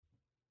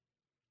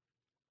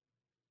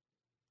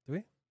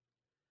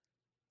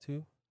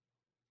2.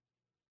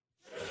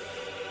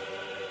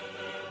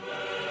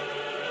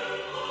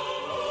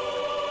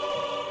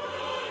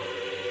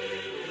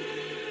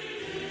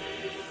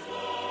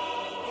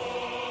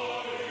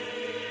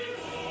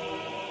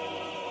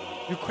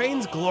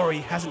 Ukraine's glory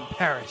hasn't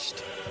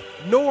perished,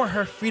 nor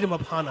her freedom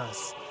upon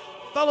us.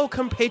 Fellow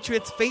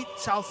compatriots, fate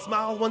shall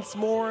smile once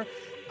more.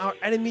 Our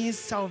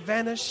enemies shall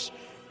vanish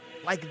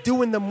like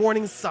dew in the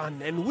morning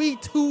sun, and we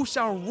too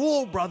shall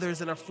rule,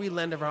 brothers, in a free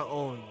land of our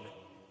own.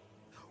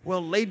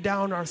 We'll lay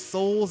down our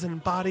souls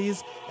and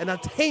bodies and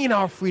attain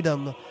our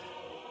freedom.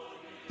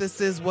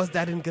 Was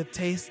that in good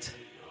taste?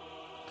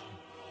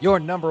 Your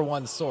number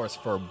one source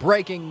for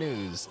breaking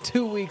news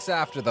 2 weeks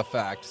after the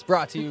fact is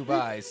brought to you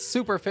by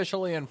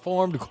Superficially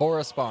Informed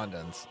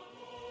Correspondents.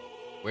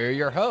 We're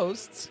your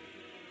hosts,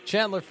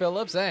 Chandler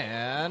Phillips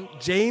and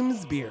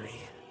James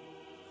Beery.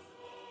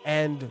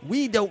 And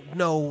we don't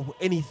know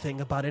anything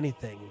about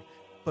anything,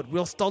 but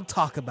we'll still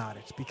talk about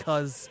it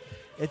because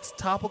it's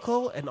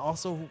topical and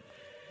also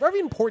very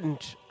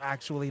important,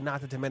 actually, not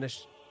to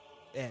diminish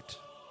it.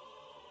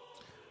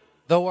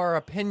 Though our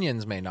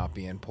opinions may not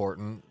be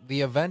important,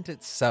 the event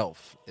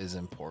itself is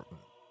important.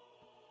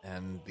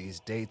 And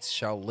these dates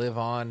shall live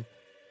on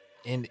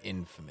in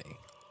infamy.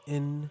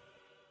 In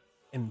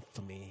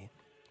infamy.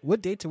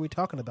 What dates are we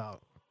talking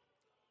about?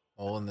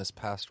 Well, in this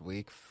past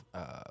week,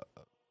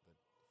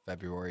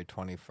 February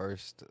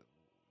 21st,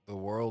 the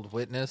world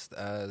witnessed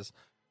as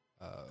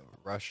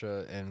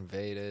Russia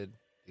invaded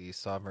the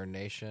sovereign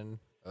nation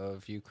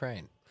of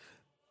Ukraine.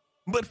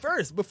 But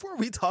first, before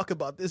we talk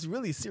about this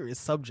really serious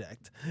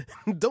subject,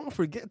 don't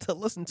forget to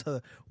listen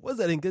to Was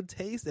That in Good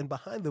Taste and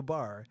Behind the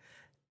Bar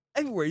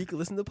everywhere you can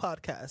listen to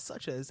podcasts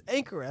such as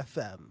Anchor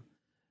FM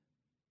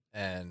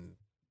And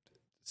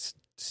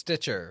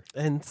Stitcher.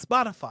 and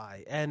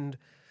Spotify and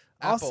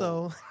Apple.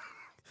 also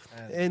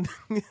and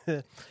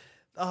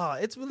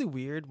it's really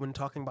weird when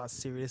talking about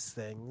serious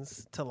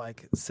things to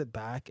like sit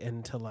back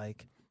and to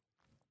like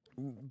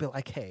be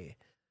like, hey,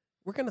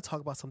 we're going to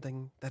talk about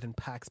something that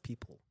impacts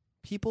people.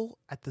 People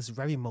at this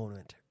very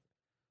moment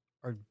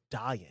are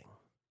dying.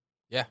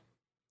 Yeah.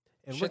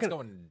 And Shit's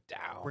going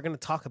down. We're going to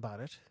talk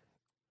about it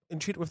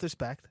and treat it with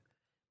respect,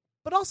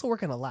 but also we're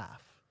going to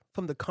laugh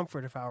from the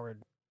comfort of our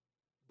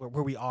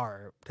where we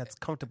are. That's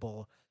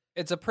comfortable.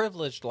 It's a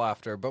privileged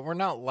laughter, but we're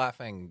not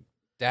laughing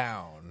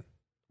down.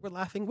 We're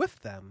laughing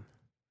with them.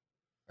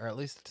 Or at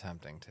least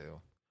attempting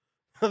to.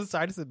 I'm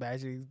sorry, just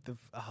imagining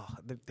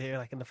they're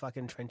like in the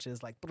fucking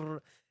trenches, like,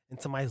 and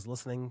somebody's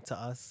listening to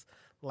us,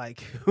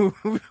 like,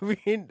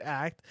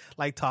 reenact,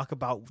 like, talk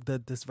about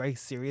this very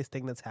serious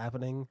thing that's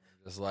happening.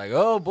 Just like,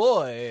 oh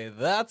boy,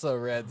 that's a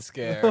red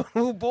scare.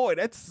 Oh boy,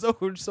 that's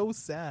so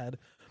sad.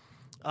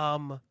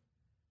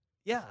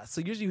 Yeah.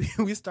 So usually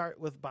we start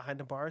with Behind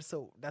the Bar.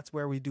 So that's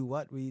where we do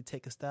what? We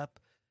take a step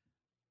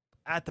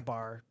at the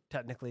bar,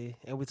 technically,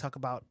 and we talk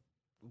about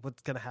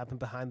what's going to happen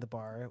behind the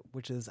bar,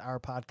 which is our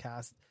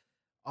podcast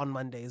on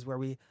Mondays, where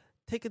we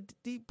take a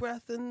deep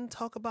breath and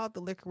talk about the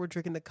liquor we're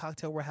drinking, the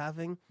cocktail we're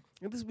having.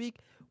 And this week,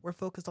 we're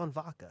focused on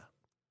vodka.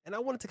 And I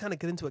wanted to kind of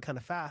get into it kind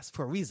of fast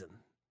for a reason.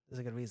 There's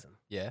a good reason.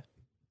 Yeah.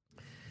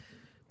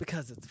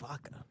 Because it's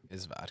vodka.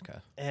 Is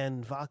vodka.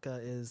 And vodka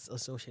is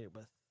associated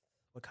with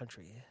what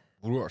country?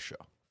 Russia.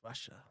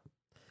 Russia.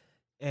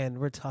 And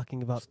we're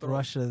talking about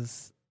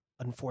Russia's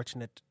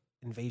unfortunate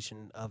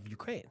invasion of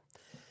Ukraine.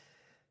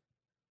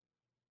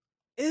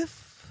 Is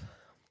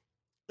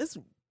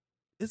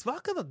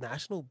vodka the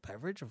national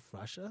beverage of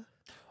Russia?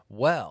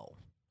 Well,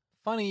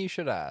 funny you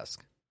should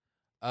ask.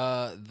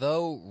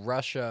 Though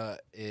Russia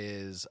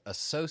is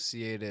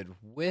associated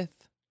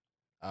with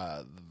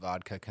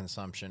vodka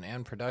consumption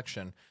and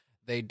production,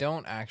 they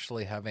don't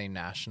actually have a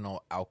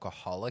national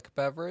alcoholic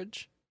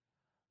beverage.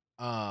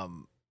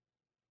 I'm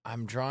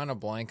drawing a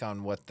blank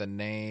on what the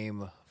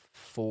name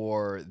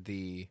for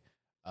the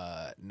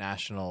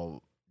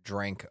national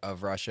drink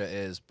of Russia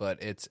is,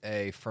 but it's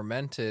a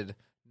fermented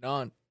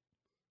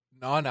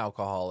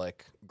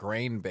non-alcoholic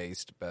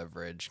grain-based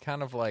beverage,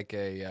 kind of like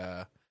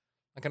a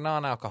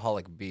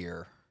non-alcoholic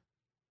beer.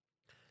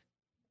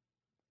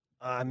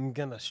 I'm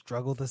gonna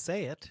struggle to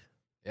say it.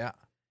 Yeah.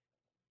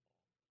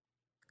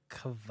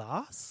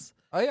 Kvass?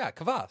 Oh yeah,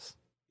 kvass.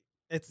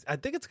 I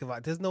think it's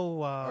kvass. There's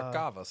no Or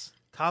kavas.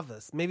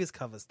 Kvass. Maybe it's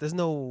kvass. There's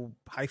no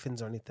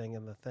hyphens or anything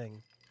in the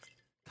thing.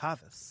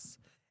 Kvass,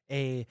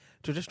 a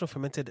traditional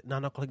fermented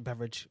non-alcoholic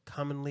beverage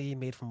commonly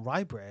made from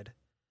rye bread.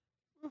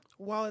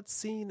 While it's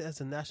seen as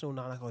a national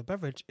non-alcoholic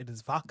beverage, it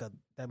is vodka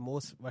that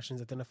most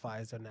Russians identify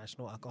as their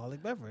national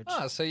alcoholic beverage.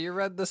 Oh, so you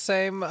read the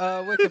same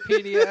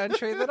Wikipedia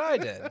entry that I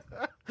did.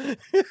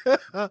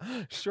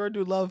 Sure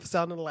do love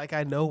sounding like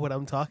I know what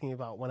I'm talking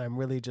about when I'm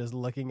really just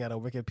looking at a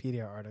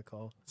Wikipedia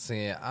article.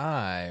 See,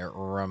 I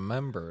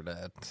remembered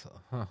it.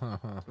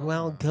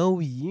 Well, go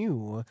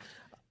you.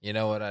 You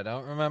know what I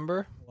don't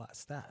remember?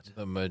 What's that?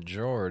 The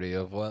majority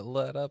of what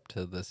led up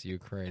to this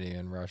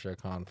Ukrainian-Russia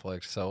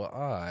conflict, so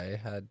I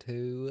had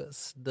to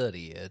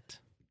study it.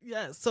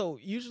 Yeah, so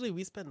usually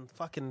we spend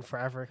fucking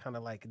forever kind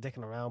of like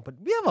dicking around, but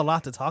we have a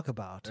lot to talk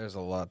about. There's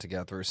a lot to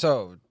get through.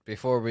 So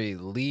before we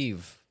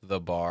leave the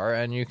bar,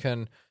 and you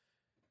can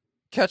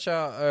catch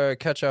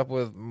up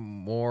with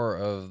more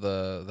of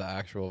the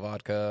actual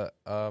vodka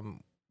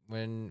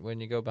when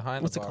you go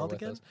behind What's the it bar called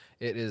with again? us.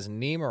 It is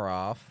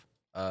Nemirov.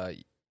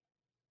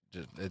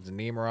 It's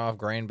Nemirov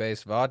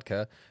grain-based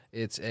vodka.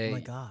 It's Oh a my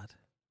god.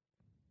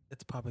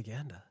 It's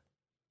propaganda.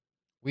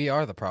 we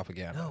are the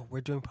propaganda. No,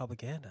 we're doing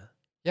propaganda.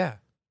 Yeah.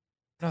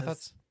 No, 'Cause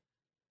that's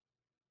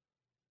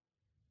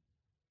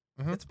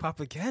Mhm. It's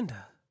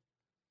propaganda.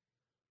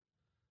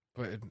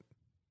 but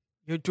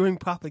You're doing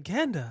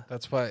propaganda.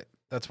 that's why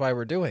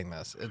we're doing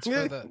this. It's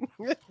for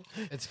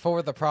it's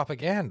for the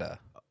propaganda.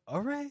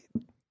 All right.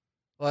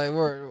 Like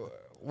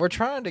we're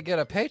trying to get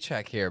a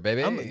paycheck here,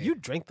 baby. You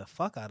drank the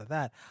fuck out of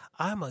that.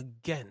 I'm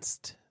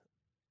against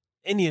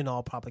any and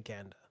all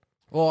propaganda.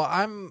 Well,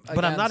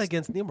 But I'm not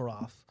against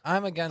Nemirov.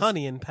 I'm against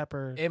Honey and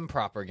pepper.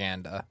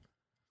 impropaganda.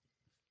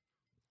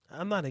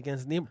 I'm not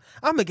against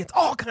I'm against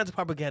all kinds of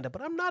propaganda,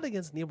 but I'm not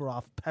against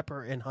Nemirov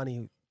pepper and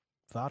honey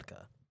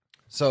vodka.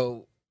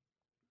 So,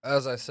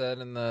 as I said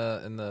in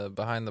the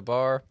behind the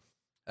bar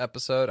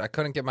episode, I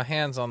couldn't get my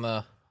hands on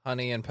the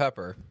honey and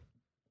pepper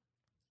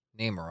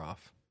Nemirov.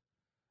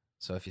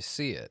 So if you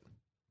see it,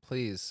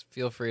 please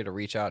feel free to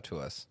reach out to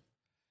us.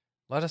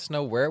 Let us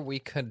know where we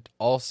could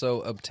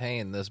also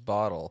obtain this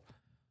bottle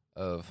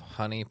of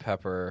honey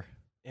pepper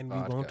And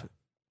vodka. we won't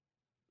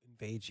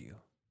invade you.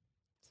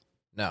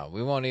 No,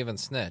 we won't even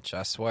snitch,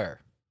 I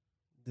swear.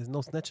 There's no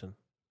snitching.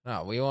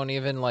 No, we won't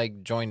even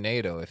like join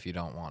NATO if you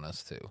don't want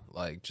us to.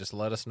 Like, just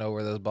let us know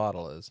where this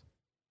bottle is.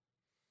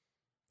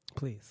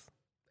 Please.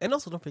 And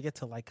also don't forget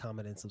to like,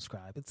 comment, and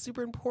subscribe. It's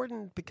super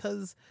important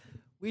because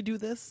we do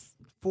this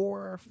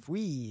for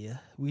free.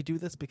 We do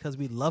this because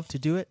we love to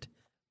do it,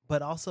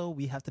 but also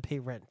we have to pay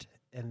rent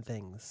and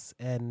things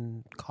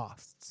and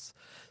costs.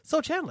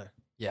 So Chandler,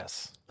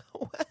 Yes.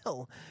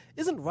 well,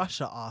 isn't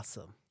Russia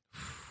awesome?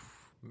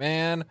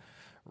 Man,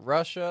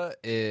 Russia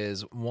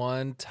is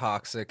one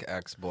toxic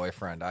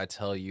ex-boyfriend. I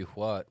tell you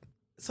what.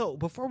 So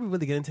before we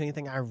really get into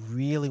anything, I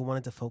really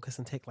wanted to focus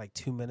and take like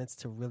 2 minutes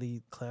to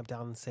really clamp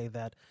down and say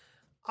that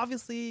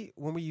obviously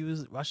when we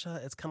use Russia,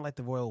 it's kind of like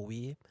the royal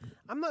we.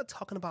 I'm not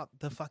talking about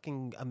the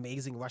fucking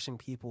amazing Russian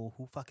people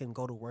who fucking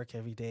go to work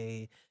every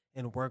day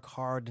and work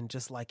hard and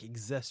just like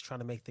exist trying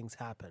to make things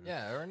happen.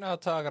 Yeah, we're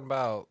not talking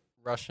about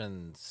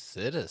Russian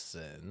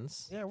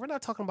citizens. Yeah, we're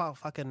not talking about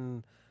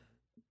fucking,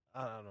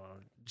 I don't know,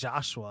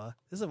 Joshua.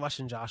 There's a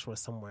Russian Joshua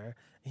somewhere.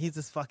 He's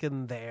just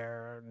fucking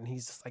there and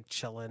he's just like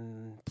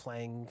chilling,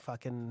 playing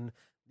fucking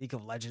League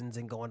of Legends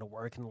and going to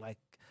work and like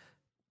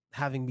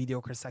having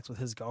mediocre sex with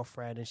his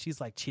girlfriend. And she's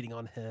like cheating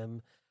on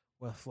him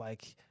with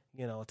like,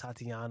 you know,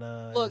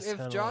 Tatiana. and Look, it's if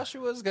kinda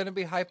Joshua's going to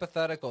be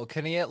hypothetical,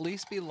 can he at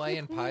least be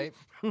laying pipe?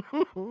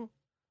 like-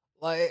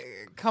 Like,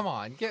 come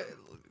on.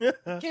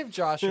 Give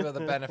Joshua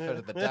the benefit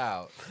of the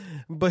doubt.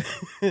 But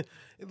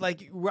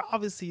like, we're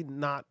obviously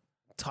not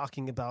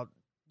talking about,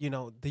 you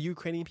know, the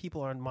Ukrainian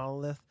people aren't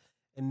monolith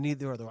and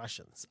neither are the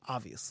Russians,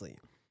 obviously.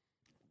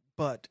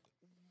 But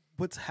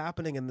what's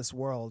happening in this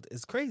world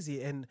is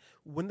crazy. And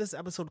when this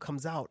episode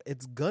comes out,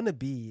 it's going to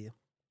be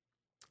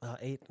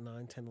 8,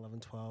 9, 10, 11,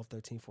 12,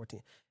 13,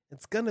 14.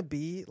 It's going to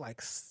be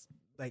like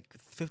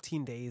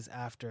 15 days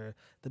after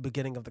the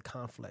beginning of the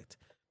conflict.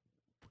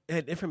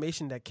 And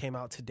information that came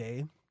out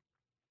today,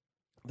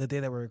 the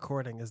day that we're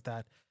recording, is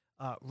that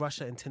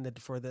Russia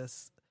intended for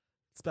this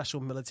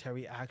special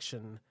military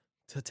action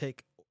to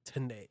take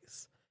 10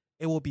 days.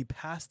 It will be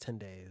past 10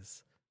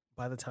 days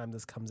by the time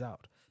this comes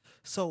out.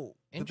 So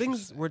the things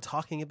Interesting. we're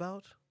talking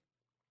about,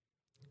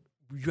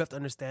 you have to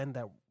understand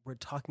that we're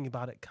talking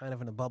about it kind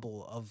of in a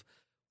bubble of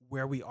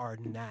where we are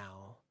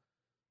now.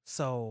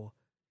 So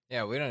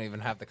Yeah, we don't even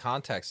have the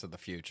context of the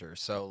future.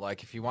 So,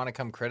 like, if you want to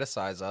come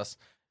criticize us,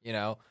 you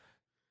know,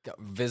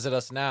 visit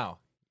us now.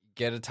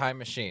 Get a time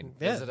machine.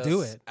 Yeah, Visit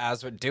do us it.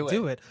 as we do it.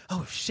 do it.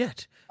 Oh,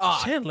 shit.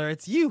 Ah. Chandler,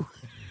 it's you.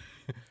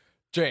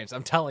 James,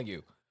 I'm telling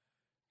you.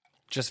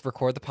 Just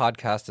record the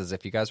podcast as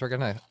if you guys were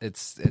gonna.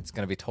 It's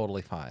gonna be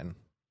totally fine.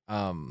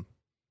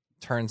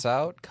 Turns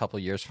out, a couple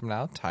years from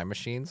now, time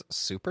machines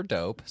super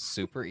dope,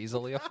 super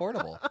easily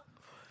affordable.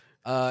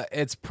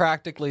 It's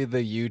practically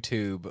the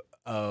YouTube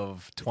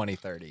of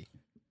 2030.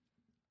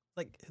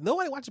 Like,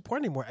 nobody watches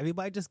porn anymore.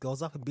 Everybody just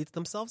goes off and beats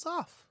themselves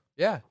off.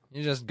 Yeah,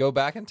 you just go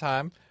back in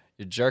time,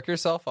 you jerk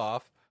yourself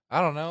off. I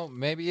don't know,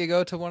 maybe you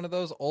go to one of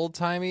those old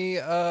timey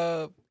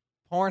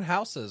porn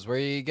houses where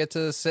you get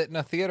to sit in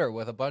a theater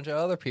with a bunch of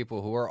other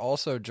people who are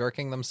also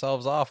jerking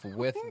themselves off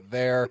with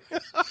their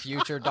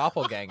future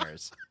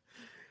doppelgangers.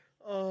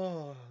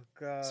 Oh,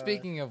 God.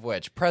 Speaking of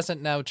which,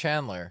 present now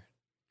Chandler,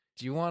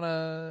 do you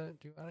wanna?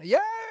 Yeah,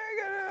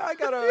 I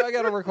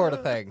gotta record a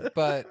thing,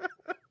 but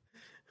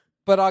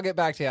I'll get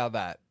back to you on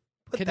that.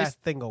 Put Can that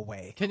thing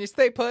away. Can you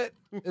stay put?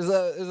 Is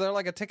there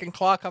like a ticking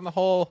clock on the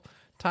whole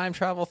time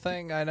travel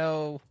thing? I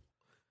know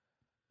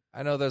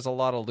there's a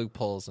lot of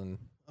loopholes in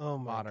Oh,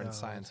 my modern God.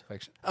 science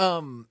fiction.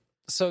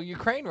 So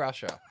Ukraine,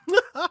 Russia.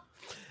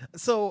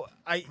 So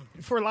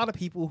for a lot of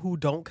people who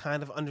don't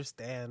kind of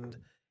understand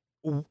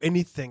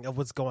anything of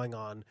what's going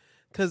on,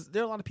 because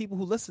there are a lot of people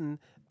who listen.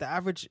 The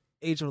average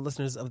age of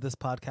listeners of this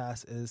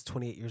podcast is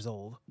 28 years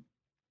old.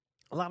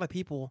 A lot of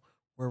people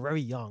were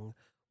very young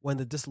when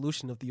the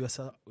dissolution of the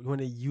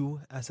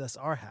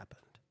USSR happened.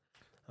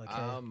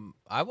 Okay,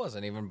 I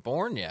wasn't even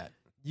born yet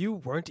you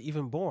weren't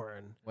even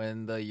born,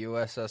 when the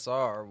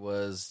USSR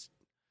was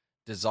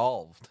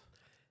dissolved.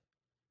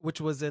 which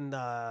was in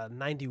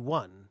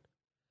 91.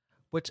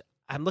 Which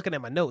I'm looking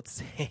at my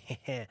notes,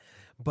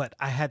 but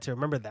I had to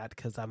remember that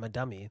because I'm a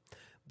dummy.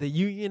 The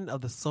Union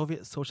of the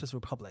Soviet Socialist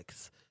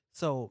Republics.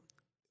 So,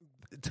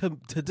 to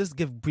just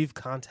give brief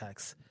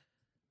context,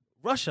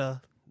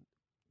 Russia,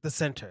 the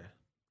center,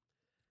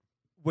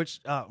 which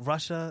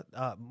Russia,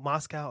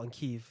 Moscow, and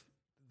Kiev,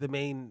 the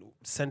main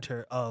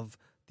center of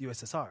the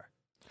USSR.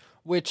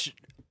 Which,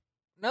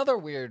 another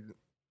weird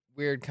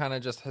kind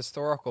of just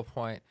historical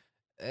point.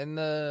 In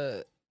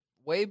the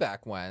way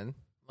back when,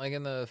 like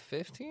in the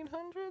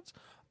 1500s,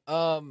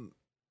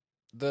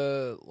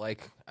 the,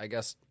 like, I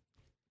guess,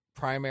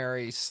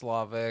 primary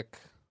Slavic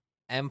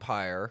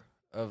empire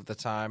of the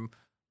time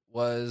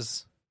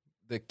was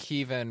the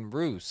Kievan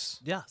Rus.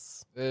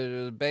 Yes. It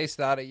was based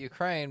out of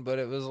Ukraine, but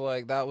it was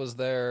like that was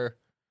their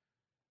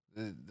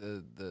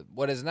the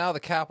what is now the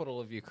capital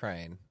of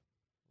Ukraine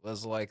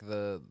was like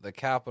the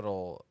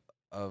capital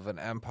of an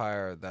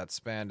empire that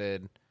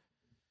spanned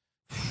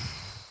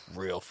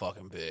real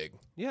fucking big.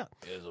 Yeah.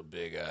 It is a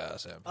big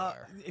ass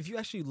empire. If you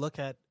actually look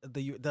at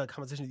the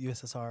composition of the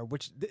USSR,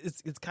 which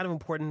it's kind of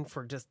important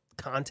for just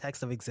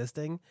context of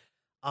existing,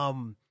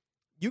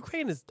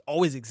 Ukraine has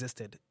always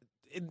existed.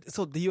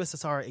 So the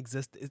USSR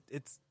exists.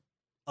 It's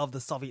of the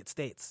Soviet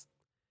states.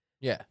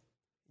 Yeah.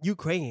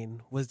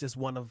 Ukraine was just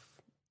one of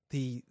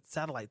the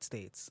satellite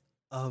states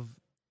of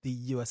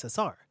the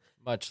USSR.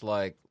 Much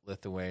like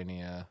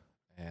Lithuania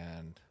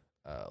and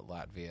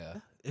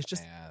Latvia. It's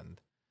just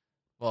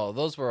well,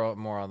 those were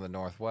more on the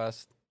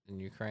northwest, and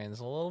Ukraine's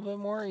a little bit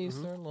more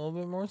eastern, a little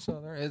bit more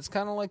southern. It's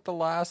kind of like the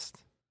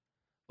last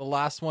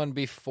one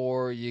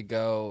before you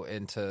go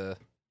into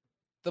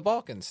the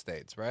Balkan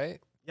states, right?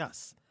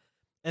 Yes,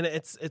 and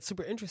it's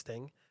super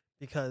interesting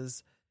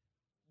because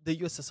the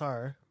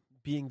USSR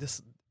being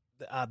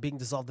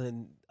dissolved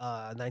in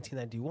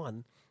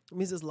 1991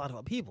 means there's a lot of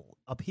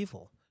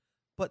upheaval.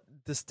 But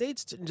the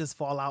states didn't just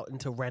fall out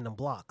into random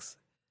blocks;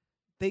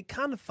 they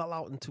kind of fell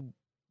out into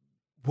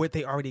what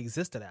they already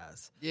existed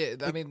as. Yeah,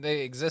 I mean,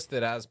 they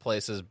existed as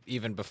places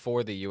even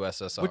before the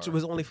USSR. Which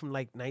was only from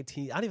like I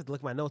didn't even look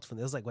at my notes from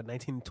this. It was like,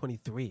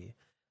 1923,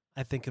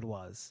 I think it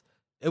was.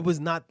 It was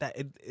not that.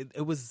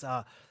 It was,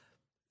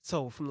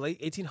 so from the late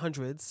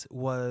 1800s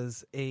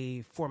was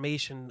a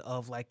formation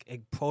of like a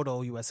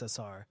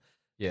proto-USSR.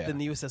 Yeah. Then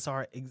the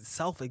USSR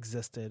itself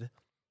existed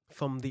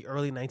from the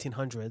early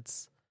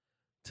 1900s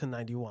to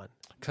 91.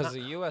 Because the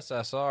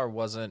USSR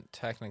wasn't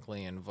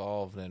technically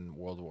involved in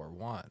World War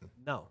One.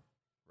 No.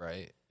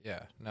 Right?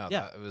 Yeah. No,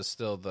 Yeah. it was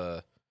still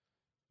the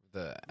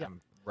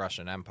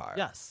Russian Empire.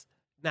 Yes.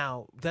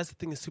 Now, that's the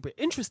thing that's super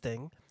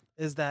interesting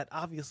is that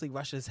obviously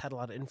Russia's had a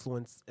lot of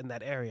influence in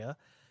that area.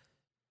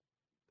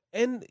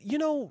 And,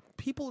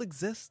 people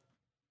exist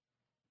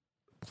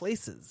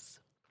places.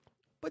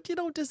 But you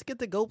don't just get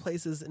to go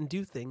places and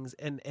do things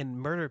and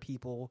murder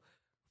people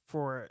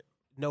for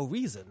no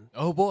reason.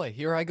 Oh boy,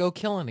 here I go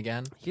killing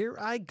again. Here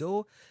I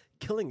go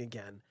killing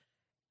again.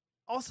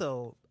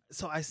 Also,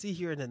 so I see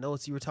here in the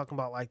notes you were talking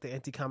about like the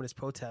anti-communist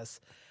protests.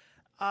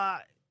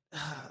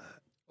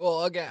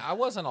 Well, again, I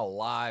wasn't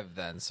alive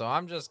then, so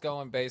I'm just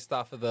going based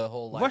off of the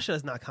whole like Russia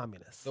is not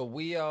communist. the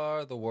we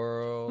are the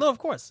world. No, of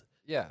course.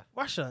 Yeah.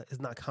 Russia is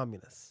not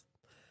communist.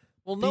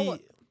 Well,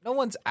 no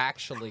one's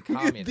actually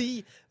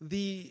communist.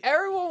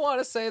 Everyone want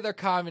to say they're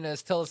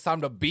communist till it's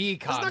time to be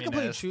communist. That's not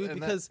completely true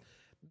because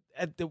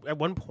at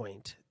one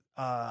point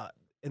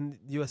in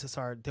the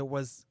USSR there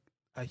was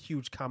a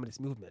huge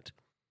communist movement.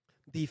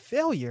 The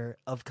failure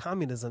of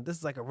communism, this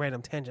is like a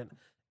random tangent,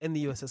 in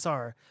the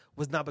USSR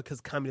was not because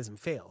communism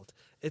failed.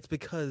 It's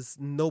because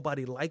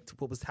nobody liked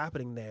what was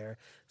happening there.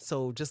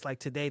 So just like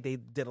today, they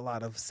did a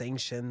lot of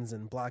sanctions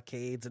and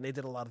blockades, and they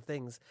did a lot of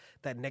things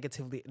that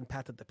negatively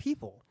impacted the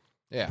people.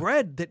 Yeah.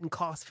 Bread didn't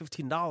cost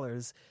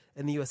 $15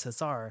 in the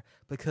USSR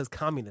because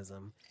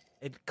communism.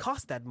 It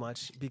cost that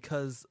much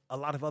because a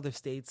lot of other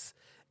states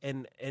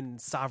and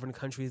sovereign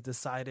countries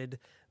decided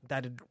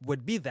that it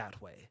would be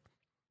that way.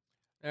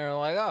 They're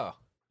like, oh,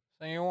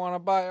 so you want to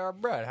buy our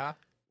bread, huh?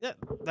 Yeah,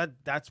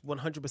 that's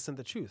 100%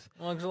 the truth.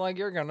 Looks like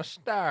you're gonna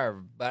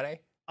starve, buddy.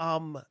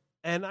 And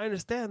I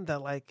understand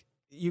that like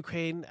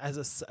Ukraine as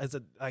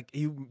a like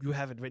you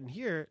have it written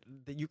here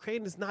that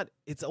Ukraine is not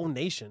its own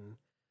nation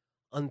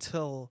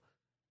until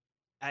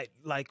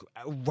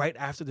right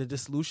after the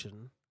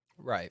dissolution.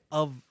 Right.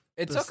 Of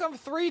it took them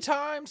 3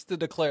 times to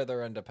declare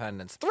their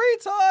independence. 3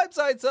 times,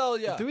 I tell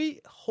you.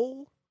 3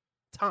 whole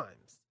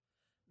times.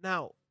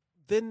 Now,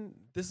 then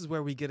this is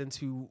where we get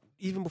into,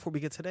 even before we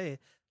get today,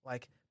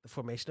 like the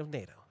formation of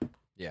NATO.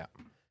 Yeah.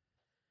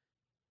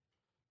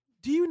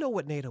 Do you know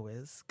what NATO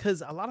is?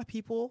 Because a lot of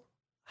people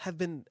have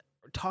been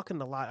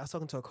talking a lot. I was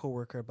talking to a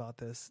coworker about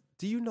this.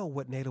 Do you know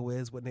what NATO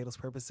is? What NATO's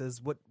purpose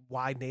is?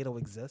 Why NATO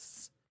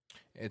exists?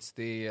 It's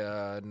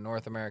the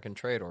North American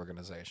Trade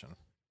Organization.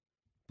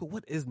 But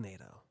what is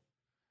NATO?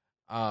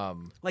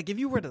 Like if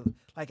you were to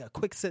a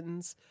quick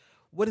sentence,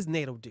 what does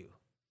NATO do?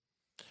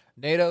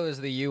 NATO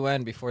is the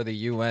UN before the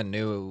UN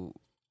knew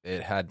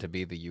it had to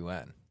be the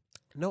UN.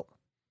 Nope.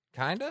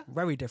 Kinda?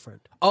 Very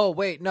different. Oh,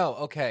 wait, no,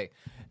 okay.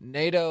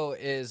 NATO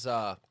is,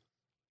 all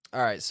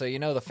right, so you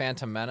know the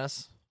Phantom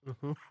Menace?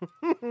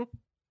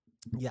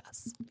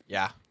 Yes.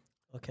 Yeah.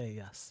 Okay,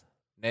 yes.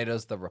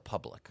 NATO's the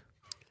Republic.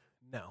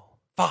 No.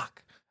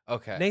 Fuck.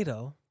 Okay.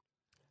 NATO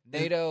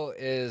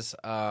is,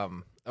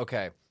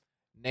 okay.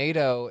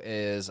 NATO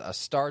is a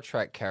Star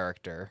Trek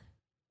character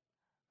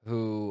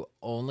who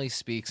only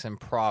speaks in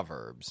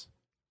proverbs.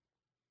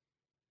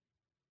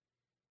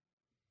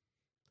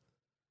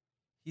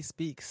 He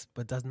speaks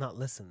but does not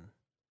listen.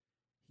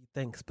 He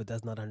thinks but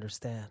does not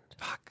understand.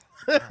 Fuck.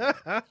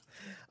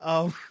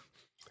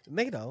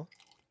 NATO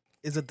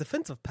is a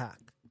defensive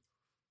pact.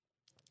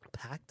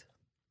 Pact?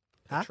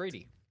 A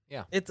treaty.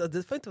 Yeah. It's a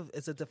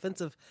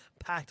defensive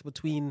pact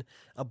between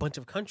a bunch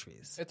of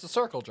countries. It's a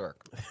circle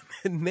jerk.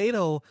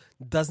 NATO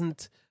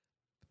doesn't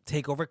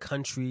take over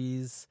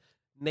countries.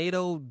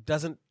 NATO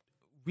doesn't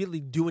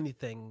really do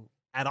anything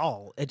at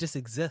all. It just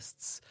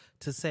exists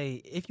to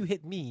say, if you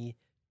hit me,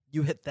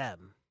 you hit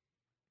them.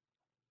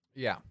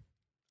 Yeah.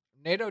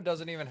 NATO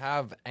doesn't even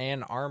have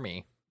an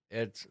army.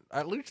 It's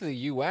at least the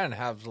UN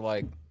has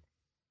like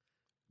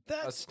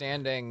a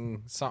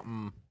standing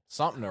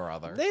something or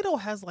other. NATO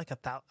has like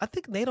I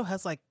think NATO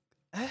has like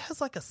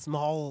a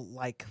small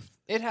like.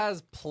 It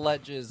has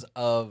pledges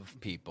of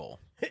people.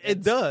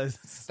 It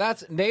does.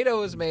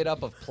 NATO is made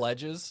up of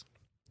pledges,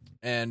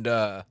 and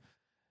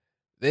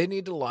they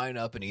need to line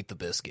up and eat the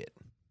biscuit.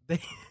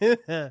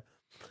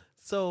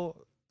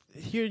 So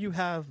here you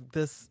have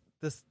this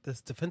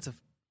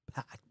defensive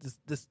pact,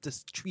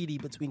 this treaty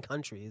between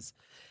countries,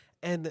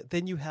 and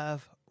then you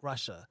have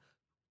Russia,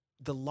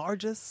 the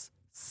largest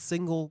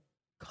single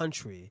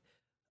country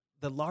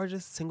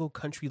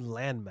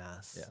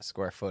landmass. Yeah,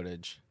 square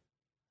footage.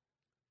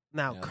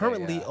 Now,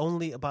 currently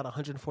only about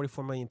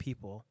 144 million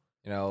people.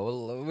 You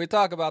know, we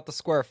talk about the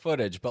square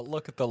footage, but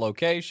look at the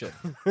location.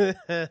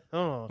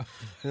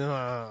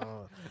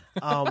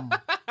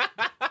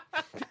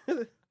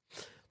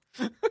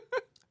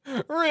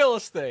 Real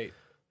estate.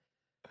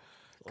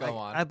 Come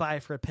on. I buy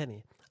it for a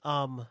penny.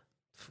 I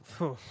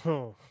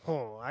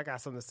got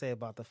something to say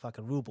about the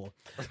fucking ruble.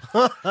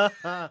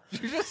 You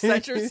just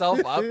set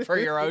yourself up for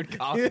your own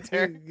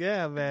commentary.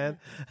 Yeah, man.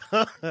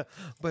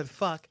 But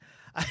fuck,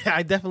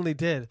 I definitely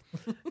did.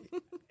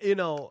 You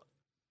know,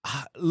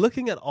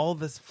 looking at all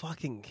this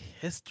fucking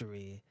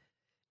history,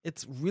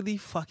 it's really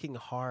fucking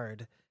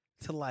hard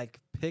to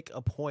like pick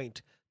a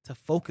point to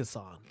focus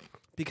on,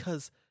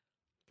 because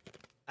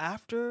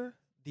after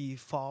the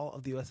fall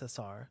of the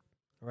USSR,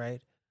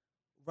 right,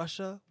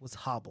 Russia was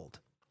hobbled.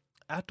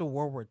 After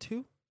World War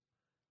II,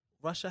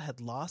 Russia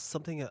had lost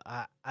something.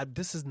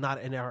 This is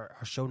not in our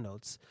show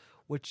notes,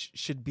 which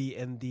should be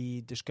in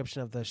the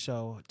description of the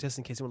show, just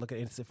in case you want to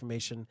look at this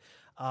information.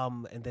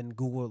 And then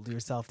Google it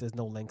yourself. There's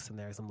no links in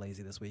there because I'm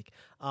lazy this week.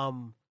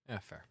 Yeah,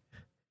 fair.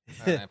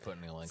 I didn't put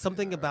any links.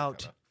 Something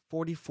about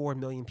 44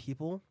 million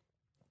people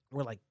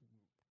were like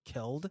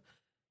killed,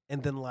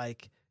 and then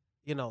like,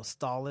 you know,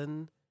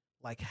 Stalin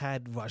like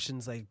had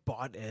Russians like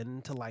bought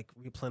in to like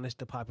replenish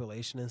the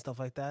population and stuff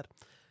like that.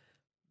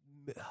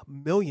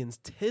 Millions,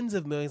 tens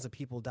of millions of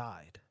people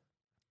died.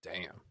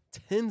 Damn.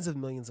 Tens of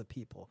millions of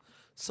people.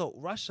 So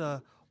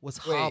Russia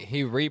was Wait,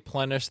 he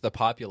replenished the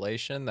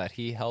population that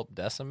he helped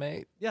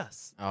decimate?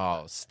 Yes.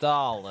 Oh,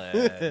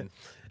 Stalin.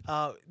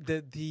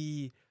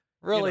 the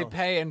really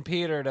paying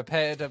Peter to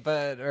pay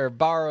or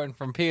borrowing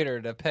from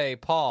Peter to pay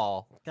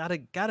Paul.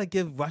 Gotta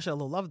give Russia a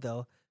little love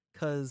though,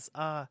 because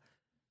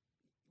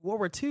World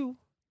War II,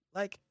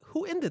 like,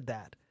 who ended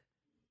that?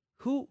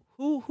 Who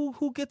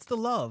gets the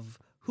love?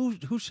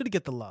 Who should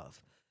get the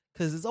love?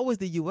 Because it's always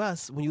the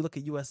U.S. when you look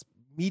at U.S.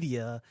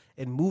 media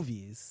and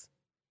movies.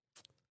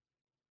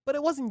 But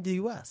it wasn't the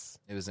U.S.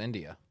 It was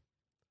India.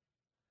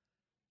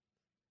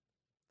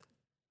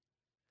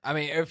 I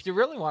mean, if you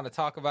really want to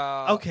talk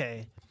about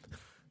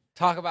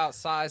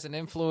size and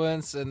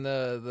influence and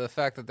the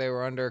fact that they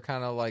were under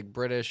kind of like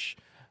British,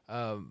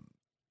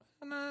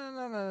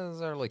 not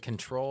necessarily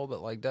control,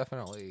 but like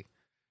definitely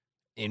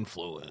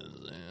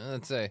influence.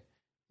 Let's say,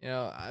 you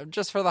know,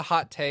 just for the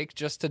hot take,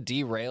 just to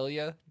derail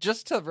you,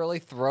 just to really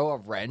throw a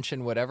wrench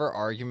in whatever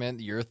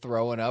argument you're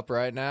throwing up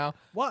right now.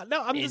 Well,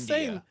 no, I'm just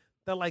saying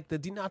that like the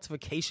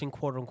denazification,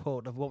 quote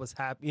unquote, of what was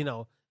happening, you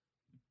know,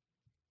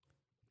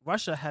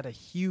 Russia had a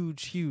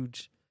huge,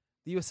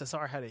 the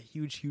USSR had a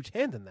huge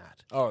hand in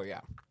that. Oh,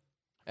 yeah.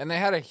 And they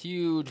had a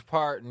huge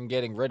part in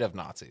getting rid of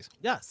Nazis.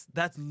 Yes,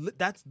 that's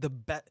the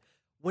bet.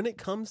 When it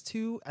comes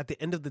to, at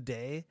the end of the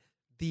day,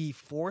 the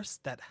force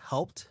that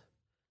helped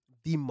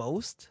the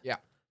most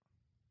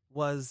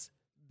was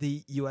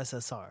the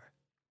USSR,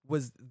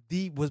 was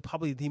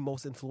probably the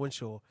most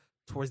influential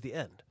towards the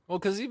end. Well,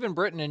 because even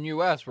Britain and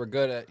U.S. were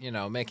good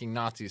at, making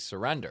Nazis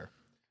surrender.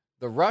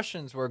 The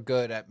Russians were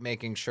good at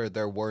making sure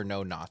there were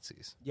no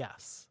Nazis.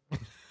 Yes.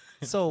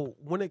 So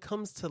when it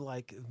comes to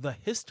like the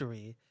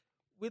history,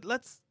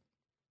 let's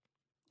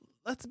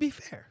be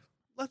fair.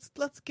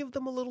 Let's give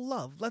them a little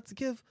love. Let's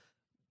give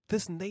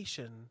this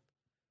nation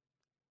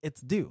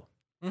its due.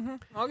 Mm-hmm.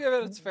 I'll give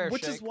it its fair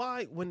Which shake. is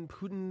why when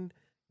Putin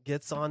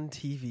gets on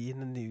TV in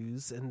the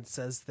news and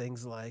says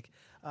things like,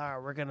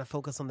 we're going to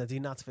focus on the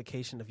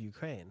denazification of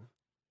Ukraine.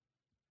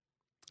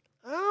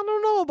 I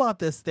don't know about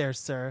this there,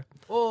 sir.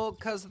 Well,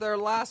 because their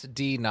last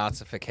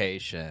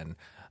denazification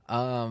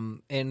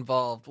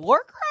involved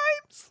war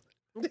crimes.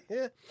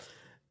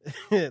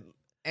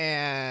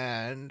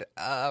 And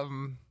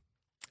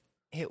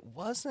it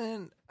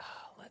wasn't,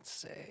 let's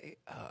say,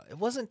 it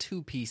wasn't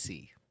too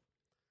PC.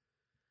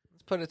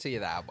 Let's put it to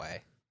you that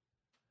way.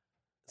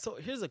 So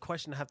here's a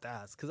question I have to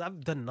ask, because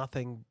I've done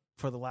nothing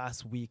for the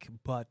last week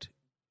but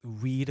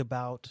read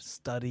about,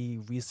 study,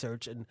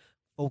 research, and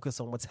focus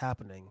on what's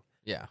happening.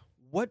 Yeah.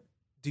 What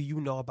do you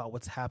know about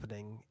what's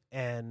happening?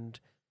 And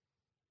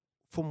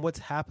from what's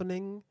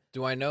happening...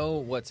 Do I know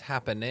what's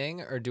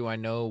happening, or do I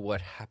know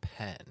what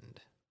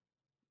happened?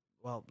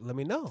 Well, let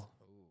me know.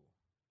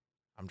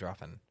 I'm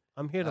dropping.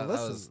 I'm here to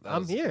listen.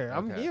 I'm here.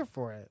 I'm here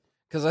for it.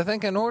 Because I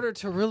think in order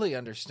to really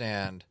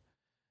understand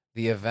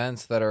the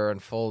events that are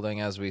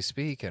unfolding as we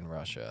speak in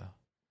Russia,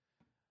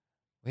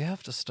 we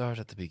have to start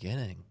at the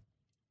beginning.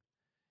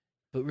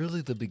 But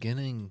really, the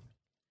beginning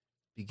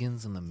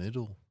begins in the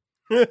middle.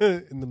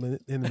 in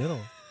the middle.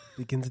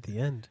 Begins at the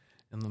end.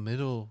 And the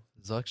middle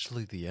is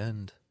actually the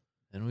end.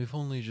 And we've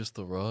only just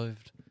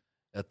arrived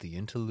at the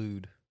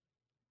interlude.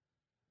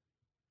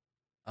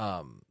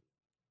 It'll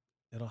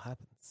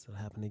happen. It'll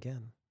happen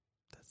again.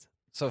 That's it.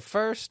 So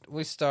first,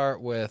 we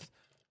start with,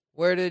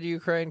 where did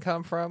Ukraine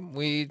come from?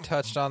 We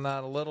touched on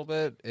that a little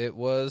bit. It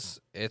was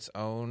its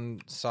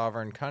own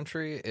sovereign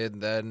country. It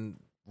then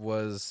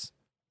was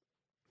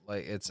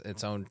like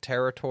its own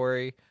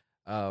territory.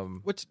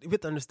 Which you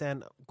have to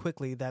understand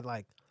quickly that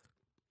like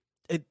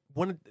it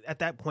wanted at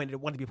that point it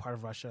wanted to be part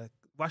of Russia.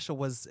 Russia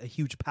was a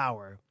huge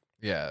power.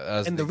 Yeah,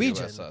 as in the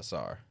region.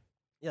 USSR.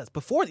 Yes,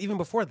 even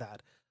before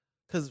that,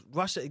 because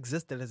Russia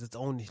existed as its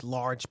own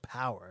large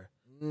power.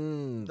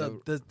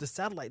 The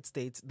satellite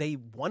states, they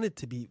wanted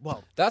to be,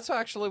 well... That's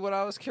actually what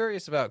I was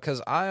curious about,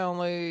 because I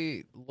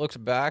only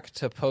looked back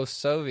to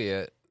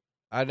post-Soviet.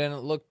 I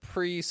didn't look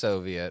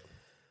pre-Soviet.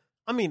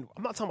 I mean,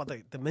 I'm not talking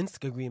about the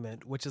Minsk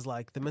Agreement, which is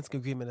like, the Minsk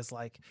Agreement is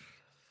like,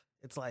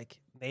 it's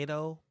like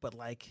NATO, but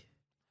like,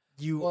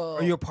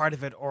 or you're part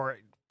of it or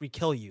we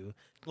kill you.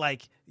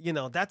 Like,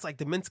 that's like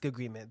the Minsk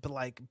Agreement, but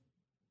like,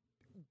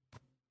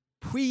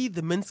 pre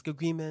the Minsk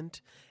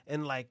Agreement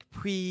and like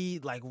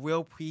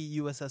real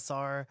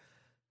pre-USSR,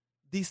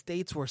 these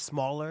states were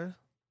smaller.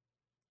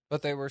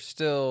 But they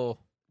still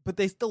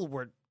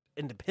were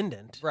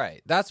independent.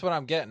 Right. That's what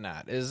I'm getting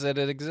at, is that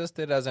it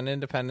existed as an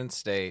independent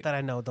state. That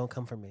I know, don't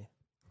come for me.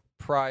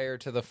 Prior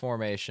to the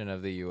formation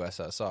of the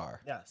USSR.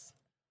 Yes.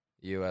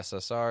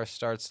 USSR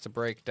starts to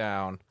break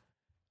down.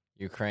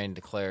 Ukraine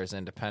declares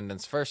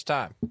independence. First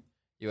time.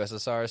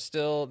 USSR is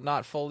still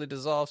not fully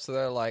dissolved, so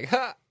they're like,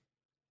 ha!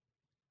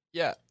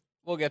 Yeah,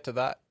 we'll get to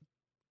that.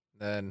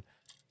 Then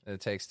it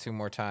takes two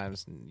more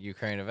times.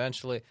 Ukraine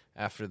eventually,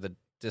 after the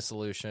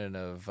dissolution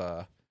of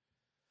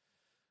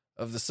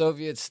the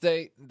Soviet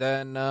state,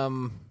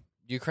 then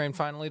Ukraine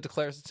finally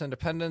declares its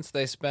independence.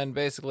 They spend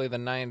basically the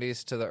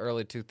 90s to the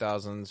early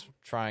 2000s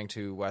trying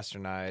to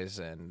westernize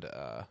and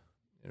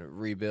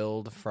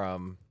rebuild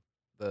from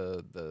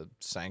the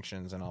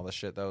sanctions and all the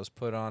shit that was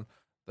put on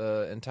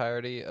the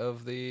entirety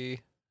of the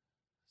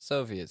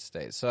Soviet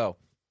state. So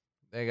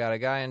they got a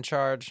guy in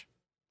charge.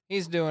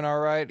 He's doing all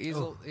right. He's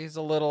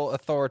a little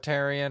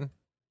authoritarian,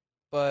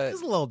 but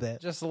just a little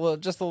bit, just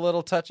a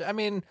little touch. I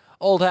mean,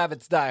 old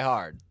habits die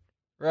hard,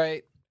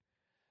 right?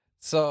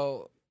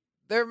 So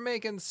they're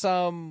making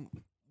some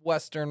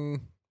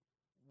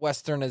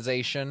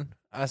westernization,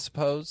 I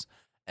suppose,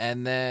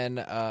 and then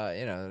in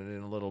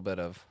a little bit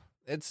of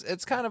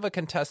it's kind of a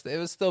contest. It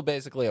was still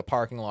basically a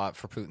parking lot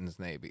for Putin's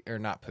Navy, or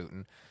not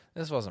Putin.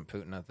 This wasn't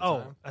Putin at the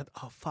time.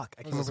 Fuck!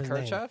 I can't Was remember this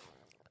his name. Khrushchev?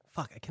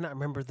 Fuck! I cannot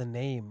remember the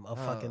name of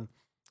fucking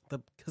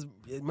because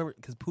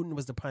Putin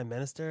was the prime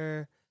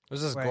minister.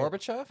 Was this right?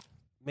 Gorbachev?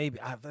 Maybe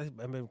I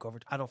maybe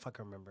Gorbachev. I don't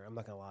fucking remember. I'm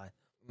not gonna lie.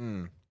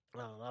 Mm.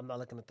 No, I'm not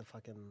looking at the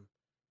fucking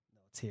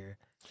notes here.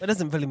 It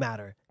doesn't really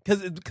matter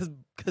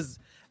because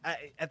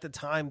at the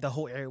time the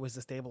whole area was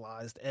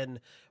destabilized and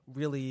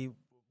really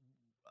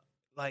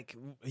like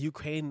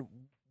Ukraine,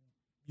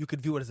 you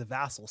could view it as a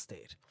vassal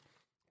state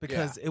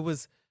because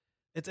its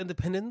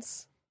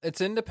independence. Its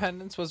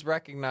independence was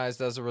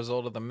recognized as a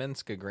result of the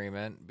Minsk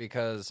Agreement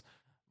because,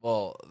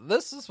 well,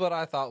 this is what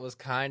I thought was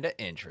kind of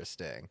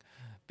interesting.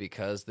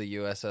 Because the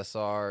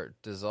USSR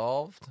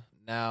dissolved,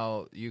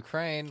 now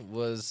Ukraine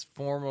was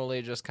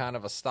formerly just kind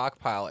of a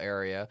stockpile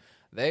area.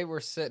 They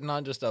were sitting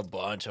on just a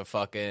bunch of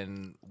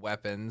fucking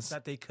weapons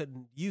that they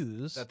couldn't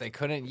use.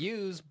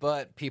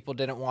 But people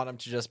didn't want them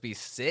to just be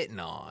sitting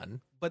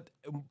on. but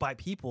by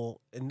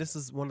people, and this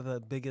is one of the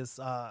biggest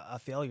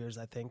failures,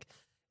 I think,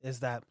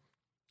 is that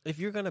if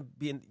you're gonna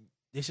be in,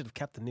 they should have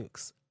kept the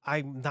nukes.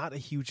 I'm not a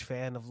huge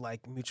fan of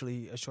like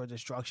mutually assured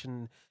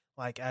destruction,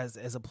 like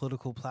as a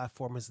political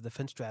platform, as a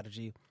defense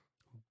strategy,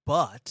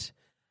 but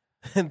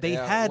they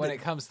had, when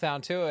it comes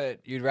down to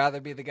it, you'd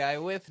rather be the guy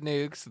with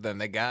nukes than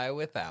the guy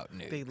without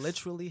nukes. they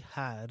literally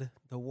had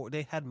the war.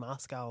 They had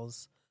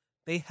Moscow's.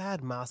 They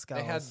had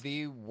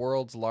the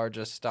world's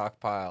largest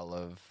stockpile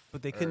of,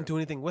 but they couldn't do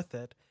anything with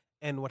it.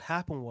 And what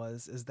happened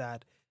is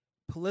that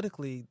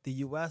politically, the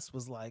U.S.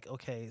 was like,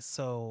 okay,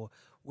 so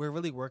we're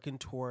really working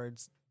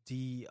towards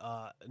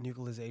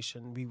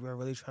denuclearization. We were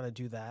really trying to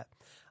do that.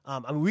 I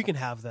mean, we can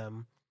have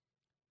them,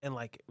 and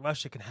like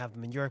Russia can have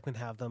them, and Europe can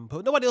have them,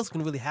 but nobody else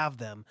can really have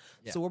them.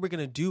 Yeah. So what we're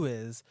gonna do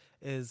is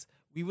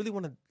we really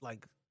want to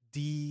like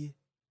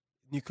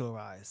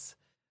denuclearize.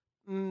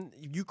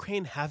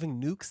 Ukraine having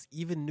nukes,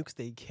 even nukes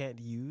they can't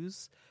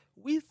use.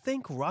 We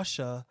think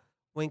Russia,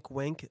 wink,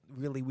 wink.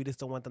 Really, we just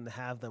don't want them to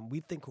have them.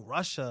 We think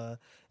Russia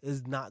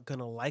is not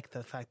gonna like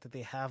the fact that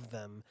they have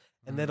them,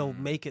 and that'll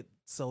make it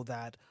so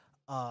that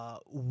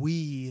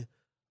we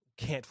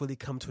can't really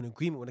come to an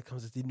agreement when it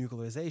comes to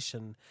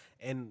denuclearization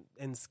and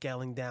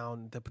scaling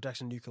down the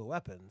production of nuclear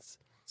weapons.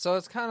 So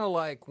it's kind of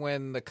like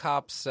when the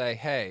cops say,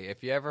 "Hey,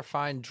 if you ever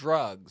find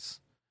drugs,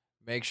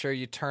 make sure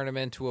you turn them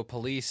into a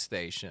police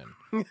station."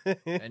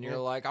 And you're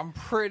like, "I'm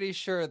pretty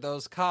sure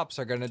those cops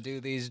are going to do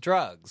these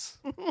drugs."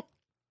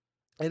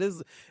 It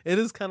is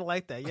kind of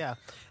like that, yeah.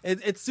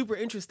 It's super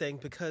interesting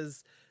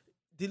because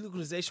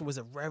denuclearization was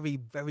a very,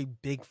 very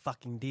big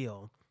fucking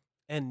deal.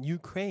 And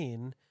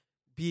Ukraine,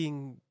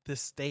 being the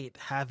state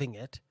having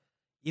it,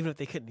 even if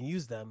they couldn't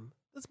use them,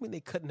 doesn't mean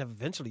they couldn't have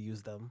eventually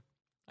used them.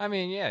 I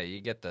mean, yeah,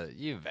 you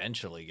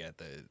eventually get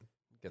the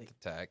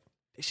tech.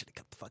 They should have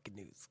kept the fucking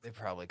nukes. They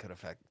probably could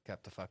have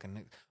kept the fucking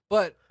nukes.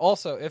 But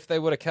also, if they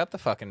would have kept the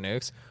fucking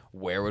nukes,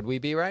 where would we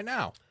be right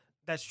now?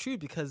 That's true,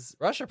 because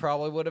Russia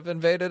probably would have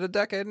invaded a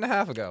decade and a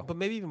half ago. But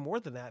maybe even more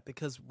than that,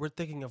 because we're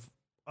thinking of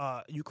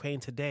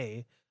Ukraine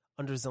today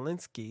under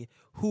Zelensky,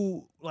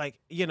 who, like,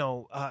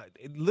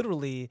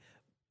 literally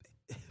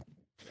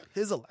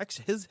his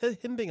election,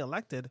 him being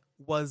elected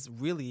was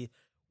really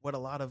what a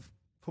lot of,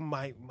 from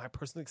my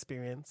personal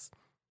experience,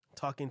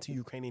 talking to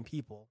Ukrainian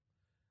people,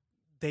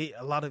 a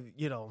lot of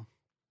young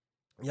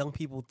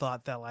people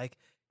thought that like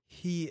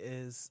he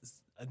is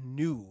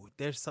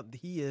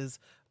he is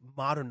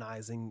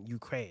modernizing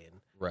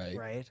Ukraine,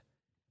 right?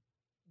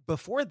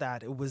 Before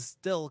that, it was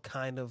still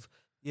kind of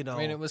I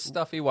mean, it was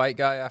stuffy white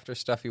guy after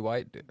stuffy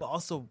white dude, but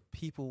also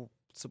people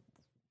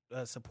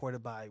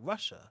supported by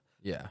Russia.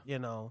 Yeah.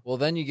 Well,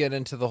 then you get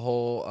into the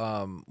whole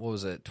what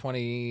was it?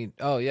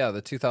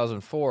 The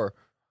 2004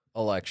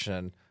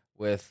 election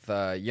with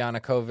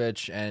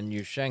Yanukovych and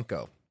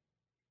Yushchenko.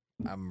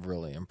 I'm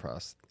really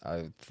impressed.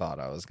 I thought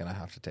I was going to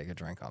have to take a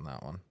drink on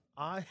that one.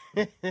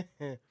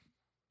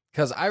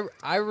 Cuz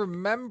I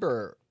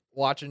remember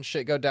watching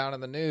shit go down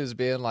in the news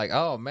being like,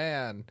 "Oh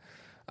man,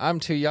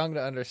 I'm too young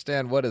to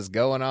understand what is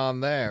going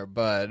on there,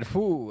 but it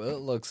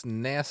looks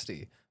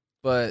nasty."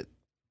 But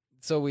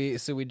so we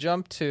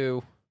jump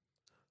to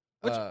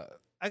I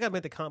gotta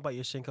make the comment about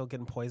Yushchenko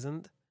getting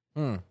poisoned,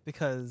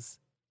 because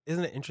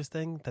isn't it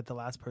interesting that the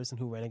last person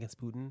who ran against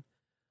Putin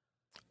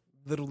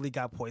literally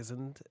got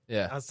poisoned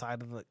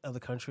outside of the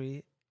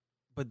country,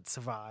 but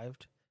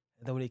survived,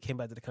 and then when he came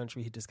back to the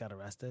country, he just got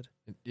arrested?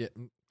 Yeah,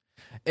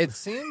 it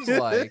seems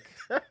like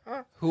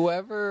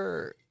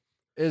whoever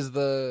is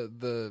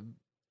the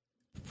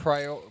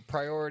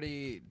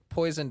priority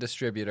poison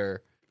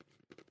distributor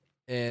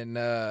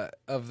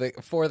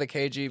for the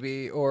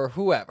KGB or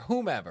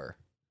whomever.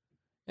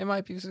 It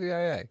might be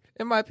CIA.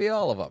 It might be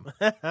all of them.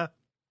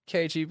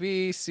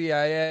 KGB,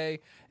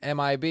 CIA,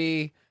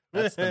 MIB.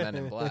 That's the Men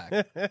in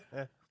Black.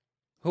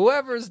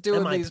 Whoever's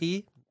doing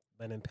MIP,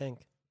 Men in Pink.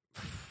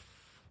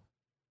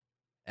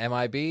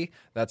 MIB,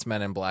 that's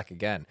Men in Black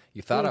again.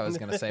 You thought I was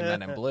going to say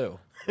Men in Blue,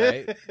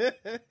 right?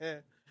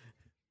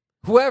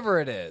 Whoever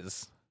it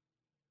is,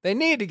 they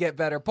need to get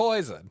better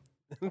poison.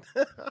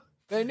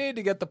 They need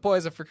to get the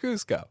poison for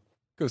Cusco.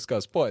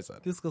 Cusco's poison.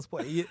 Cusco's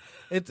poison.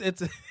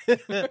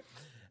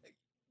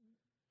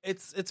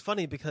 It's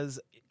funny because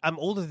I'm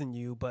older than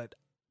you, but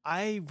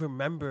I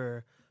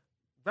remember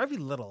very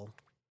little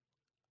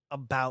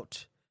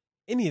about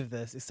any of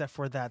this except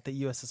for that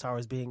the USSR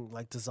was being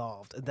like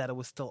dissolved and that it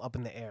was still up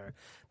in the air.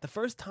 The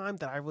first time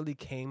that I really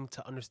came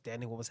to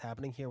understanding what was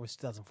happening here was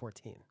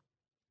 2014.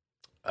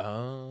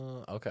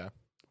 Oh, okay.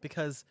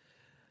 Because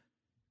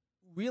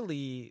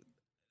really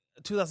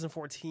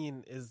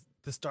 2014 is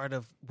the start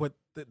of what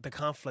the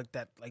conflict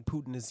that like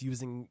Putin is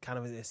using kind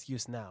of an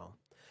excuse now.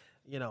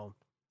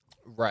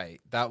 Right.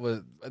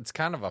 It's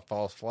kind of a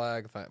false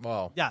flag thing.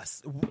 Well,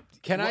 yes.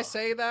 Can I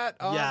say that?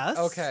 Yes.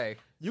 Okay.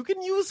 You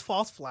can use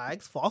false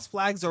flags. False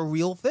flags are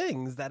real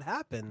things that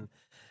happen.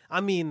 I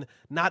mean,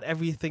 not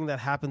everything that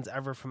happens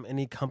ever from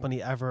any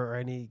company ever or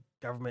any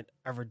government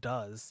ever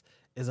does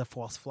is a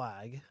false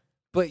flag.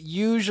 But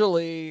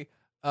usually,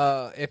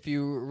 if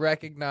you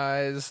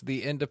recognize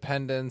the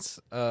independence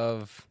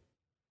of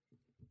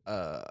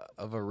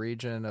of a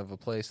region of a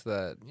place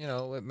that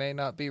it may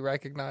not be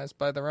recognized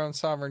by their own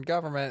sovereign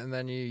government, and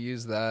then you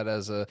use that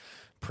as a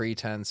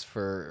pretense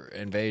for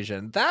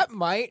invasion. That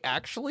might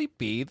actually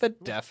be the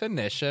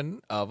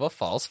definition of a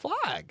false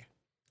flag.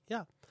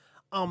 Yeah.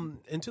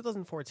 In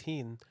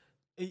 2014,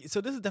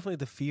 so this is definitely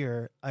the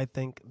fear, I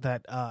think,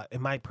 that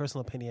in my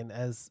personal opinion,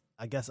 as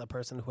I guess a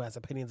person who has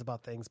opinions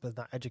about things but is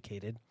not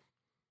educated,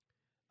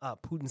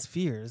 Putin's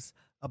fears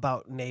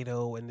about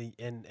NATO and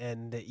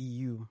the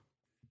EU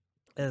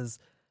is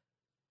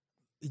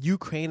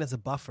Ukraine as a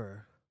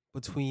buffer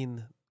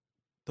between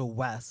the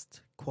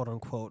West, quote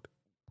unquote,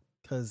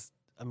 because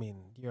I mean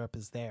Europe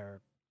is there,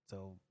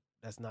 so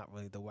that's not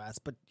really the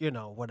West, but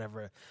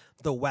whatever,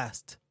 the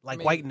West,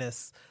 like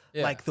whiteness,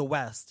 like the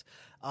West.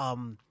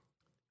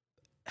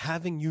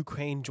 Having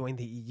Ukraine join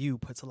the EU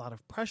puts a lot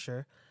of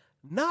pressure,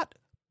 not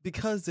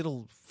because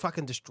it'll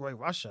fucking destroy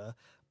Russia,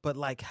 but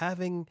like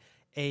having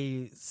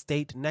a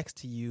state next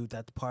to you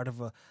that's part of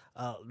the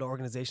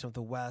organization of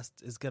the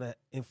West is going to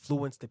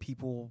influence the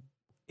people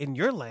in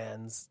your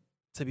lands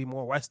to be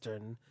more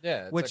Western.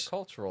 Yeah, it's a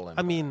cultural impact.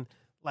 I mean,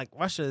 like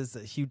Russia is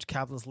a huge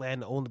capitalist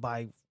land owned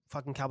by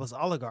fucking capitalist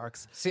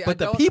oligarchs, See, but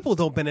the people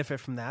don't benefit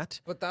from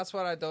that. But that's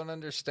what I don't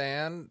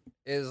understand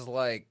is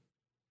like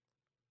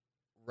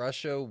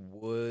Russia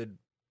would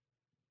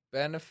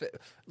benefit.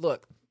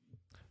 Look,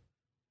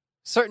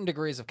 certain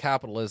degrees of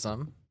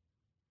capitalism,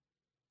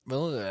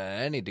 well,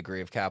 any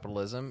degree of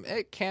capitalism,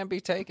 it can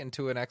be taken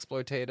to an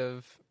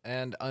exploitative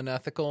and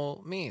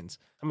unethical means.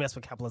 I mean, that's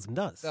what capitalism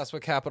does.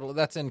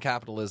 That's in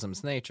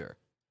capitalism's nature.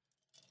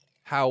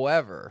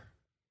 However,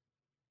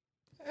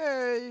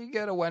 you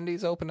get a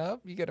Wendy's open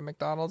up, you get a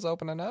McDonald's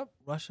opening up.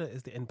 Russia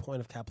is the end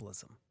point of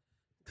capitalism,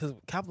 because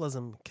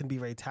capitalism can be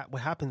very.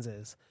 What happens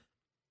is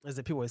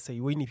that people always say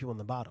we need people on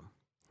the bottom,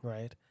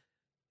 right?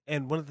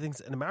 And one of the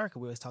things in America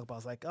we always talk about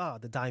is like,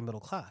 the dying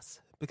middle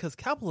class, because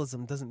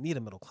capitalism doesn't need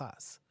a middle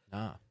class.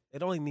 No.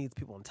 It only needs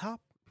people on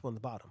top, people on the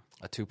bottom.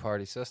 A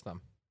two-party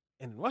system.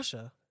 And in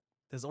Russia,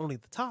 there's only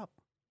the top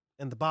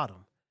and the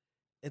bottom.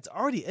 It's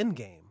already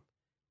endgame.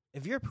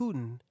 If you're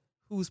Putin,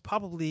 who's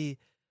probably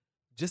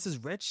just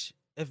as rich,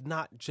 if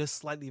not just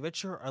slightly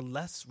richer or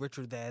less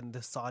richer than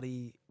the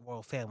Saudi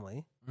royal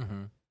family,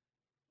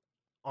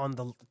 on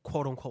the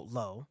quote-unquote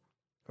low,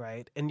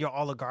 right? And your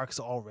oligarchs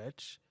are all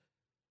rich.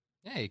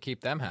 Yeah, you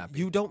keep them happy.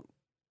 You don't.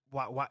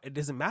 Why? It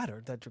doesn't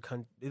matter that your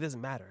country. It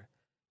doesn't matter.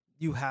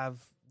 You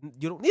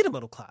don't need a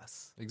middle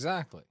class.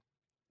 Exactly.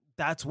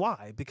 That's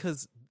why.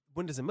 Because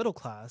when there's a middle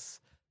class,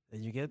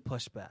 then you get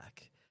pushed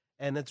back,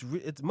 and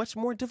it's much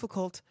more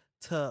difficult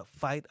to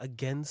fight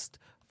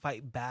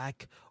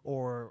back,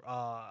 or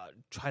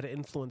try to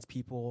influence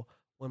people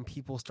when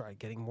people start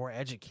getting more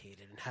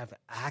educated and have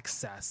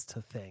access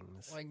to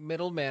things. Like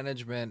middle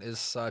management is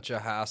such a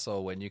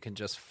hassle when you can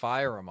just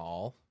fire them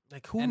all.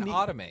 Like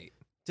automate.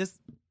 Just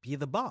be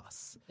the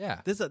boss.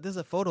 Yeah. There's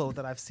a photo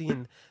that I've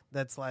seen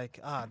that's like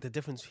the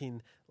difference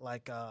between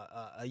like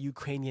a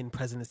Ukrainian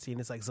presidency,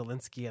 and it's like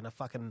Zelensky in a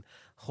fucking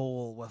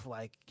hole with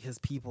like his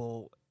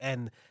people,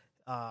 and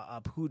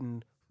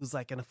Putin who's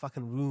like in a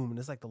fucking room, and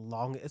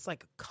it's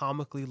like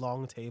comically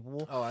long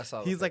table. Oh, I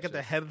saw. He's like at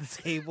the head of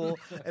the table,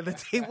 and the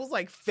table's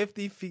like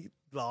 50 feet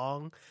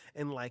long,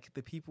 and like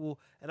the people,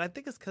 and I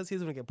think it's because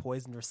he's gonna get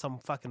poisoned or some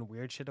fucking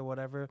weird shit or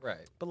whatever.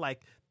 Right. But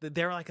like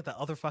they're like at the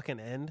other fucking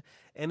end,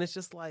 and it's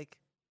just like,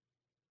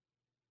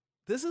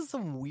 this is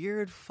some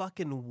weird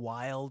fucking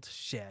wild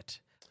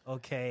shit.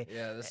 Okay.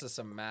 Yeah, this is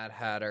some Mad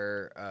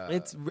Hatter.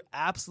 It's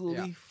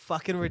absolutely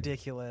fucking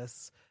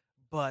ridiculous,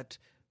 but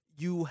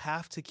you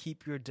have to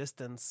keep your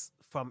distance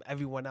from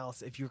everyone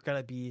else if you're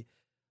gonna be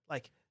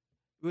like,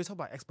 we were talking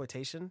about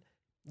exploitation.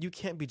 You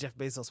can't be Jeff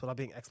Bezos without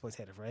being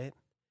exploitative, right?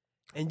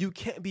 And you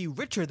can't be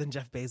richer than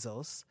Jeff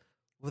Bezos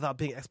without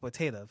being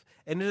exploitative.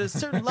 And there's a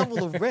certain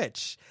level of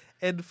rich,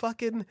 and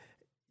fucking,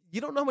 you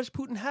don't know how much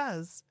Putin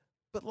has,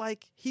 but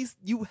like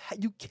you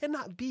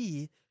cannot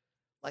be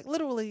like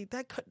literally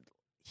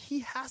he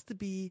has to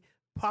be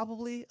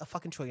probably a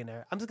fucking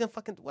trillionaire. I'm just gonna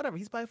fucking whatever.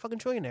 He's probably a fucking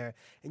trillionaire,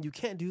 and you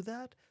can't do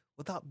that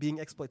without being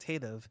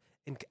exploitative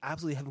and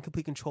absolutely having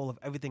complete control of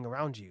everything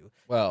around you.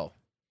 Well,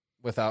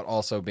 without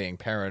also being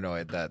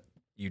paranoid that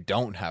you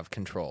don't have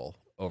control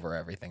over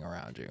everything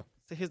around you.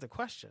 So here's the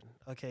question,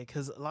 okay?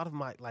 Because a lot of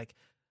my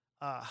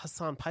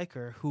Hassan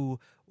Piker, who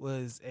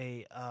was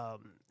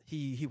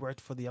he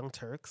worked for the Young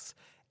Turks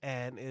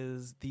and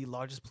is the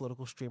largest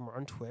political streamer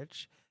on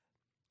Twitch.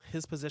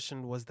 His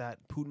position was that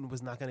Putin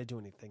was not going to do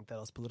anything. That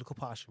was political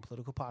posturing.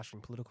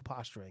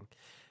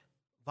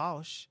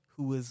 Vaush,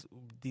 who is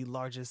the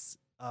largest,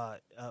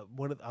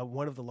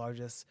 one of the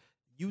largest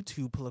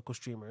YouTube political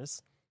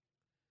streamers.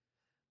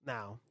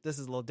 Now, this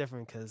is a little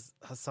different because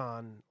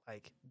Hassan,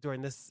 like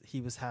during this, he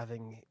was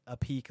having a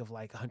peak of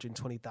like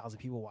 120,000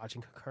 people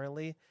watching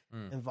concurrently,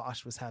 and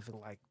Vaush was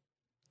having like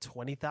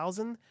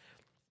 20,000.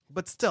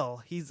 But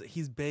still,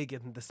 he's big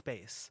in the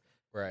space,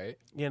 right?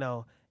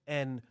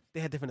 And they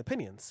had different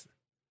opinions.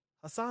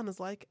 Hassan is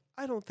like,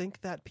 I don't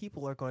think that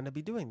people are going to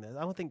be doing this.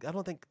 I don't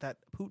think that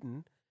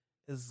Putin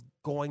is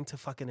going to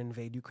fucking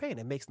invade Ukraine.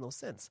 It makes no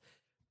sense.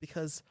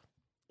 because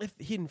if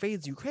he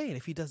invades Ukraine,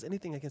 if he does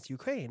anything against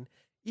Ukraine,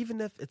 even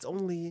if it's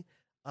only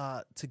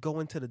to go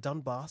into the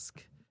Donbass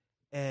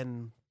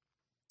and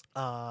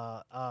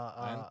I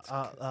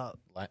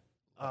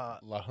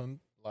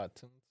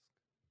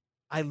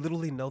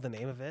literally know the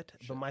name of it,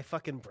 but my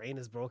fucking brain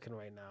is broken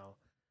right now.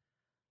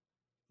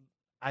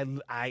 I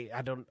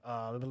don't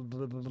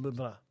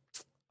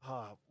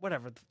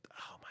whatever.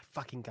 Oh my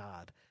fucking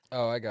god.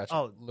 Oh, I got you.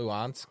 Oh,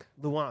 Luhansk.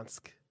 The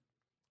Lunsk.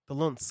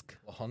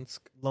 Luhansk.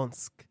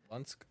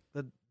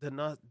 The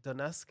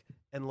Donetsk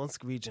and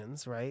Luhansk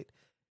regions, right,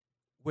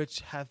 which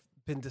have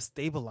been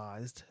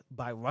destabilized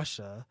by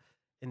Russia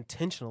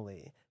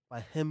intentionally by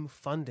him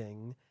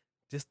funding,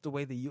 just the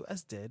way the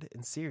U.S. did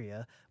in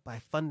Syria, by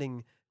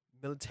funding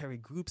military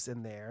groups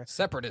in there,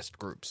 separatist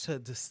groups, to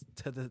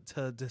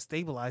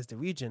destabilize the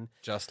region,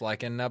 just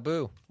like in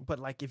Naboo. But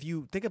like, if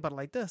you think about it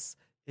like this,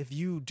 if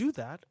you do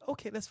that,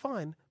 okay, that's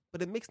fine.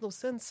 But it makes no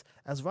sense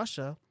as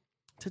Russia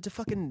to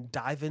fucking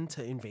dive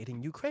into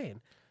invading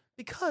Ukraine,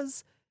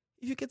 because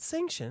if you get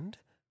sanctioned,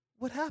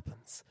 what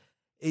happens?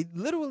 It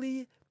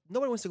literally,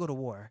 nobody wants to go to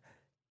war.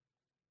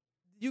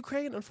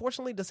 Ukraine,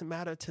 unfortunately, doesn't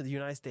matter to the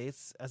United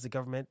States as a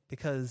government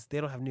because they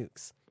don't have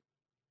nukes.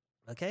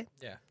 Okay?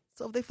 Yeah.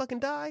 So if they fucking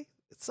die,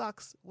 it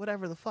sucks,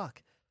 whatever the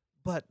fuck.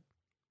 But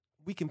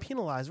we can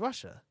penalize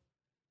Russia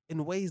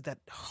in ways that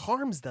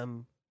harms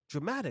them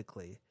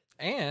dramatically.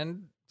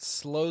 And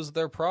slows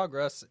their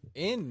progress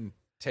in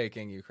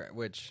taking Ukraine,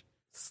 which...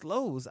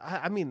 Slows.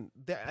 I mean,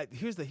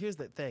 here's the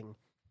thing.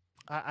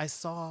 I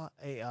saw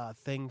a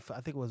thing,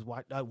 I think it was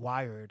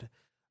Wired.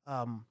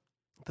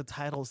 The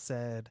title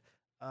said,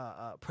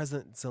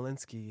 President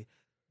Zelensky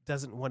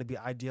doesn't want to be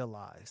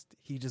idealized.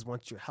 He just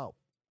wants your help.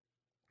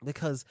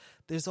 Because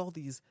there's all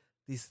these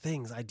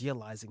things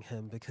idealizing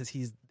him because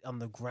he's on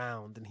the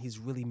ground and he's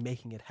really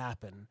making it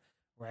happen,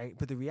 right?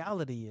 But the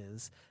reality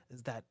is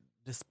that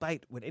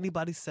despite what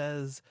anybody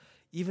says,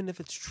 even if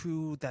it's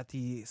true that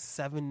the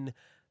 7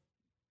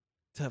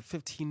 to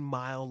 15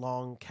 mile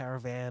long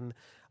caravan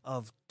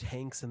of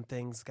tanks and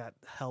things got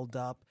held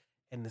up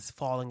and is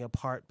falling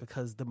apart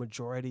because the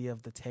majority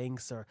of the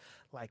tanks are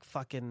like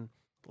fucking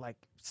like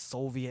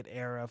Soviet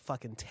era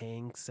fucking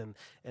tanks, and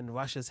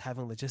Russia's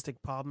having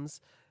logistic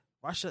problems.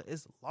 Russia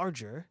is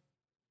larger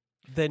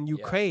than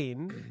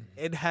Ukraine.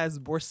 Yeah. It has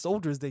more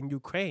soldiers than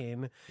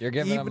Ukraine. You're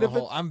giving them the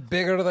whole, I'm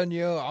bigger than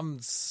you.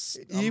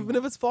 Even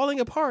if it's falling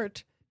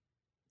apart,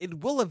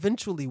 it will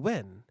eventually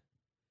win.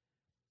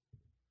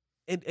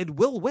 It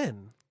will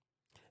win.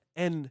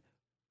 And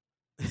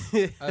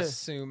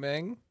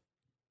assuming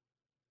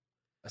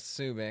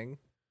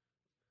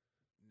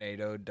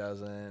NATO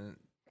doesn't,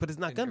 but it's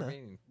not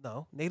intervene.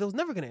 No, NATO's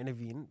never gonna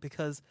intervene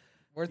because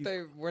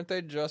weren't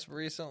they just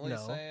recently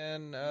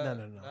saying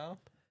no?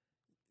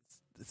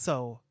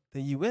 So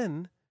the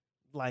UN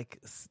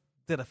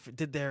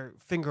did their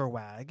finger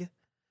wag,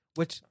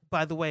 which,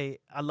 by the way,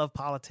 I love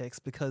politics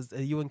because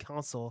the UN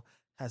Council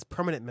has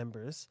permanent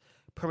members.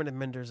 Permanent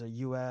members are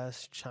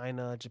U.S.,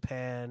 China,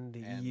 Japan, the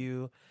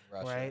EU,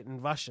 Russia. Right,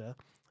 and Russia.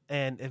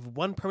 And if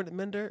one permanent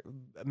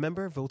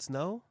member votes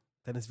no,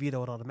 then it's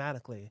vetoed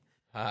automatically.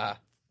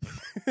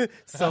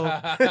 So,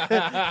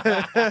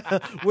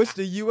 which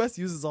the U.S.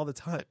 uses all the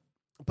time.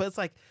 But it's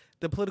like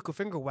the political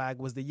finger wag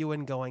was the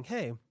UN going,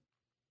 hey,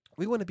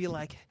 we want to be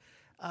like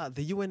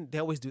the UN. They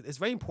always do. It's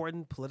very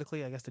important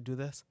politically, I guess, to do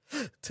this,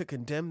 to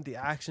condemn the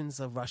actions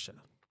of Russia.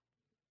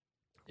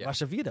 Yeah.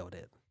 Russia vetoed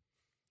it.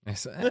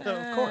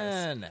 Of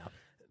course. No.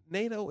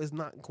 NATO is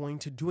not going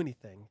to do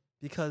anything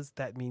because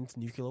that means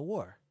nuclear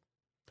war.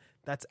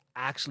 That's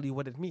actually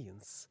what it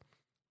means.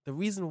 The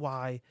reason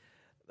why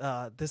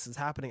this is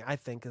happening, I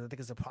think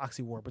it's a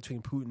proxy war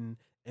between Putin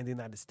and the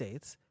United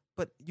States.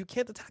 But you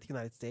can't attack the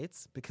United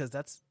States because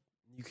that's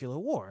nuclear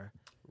war.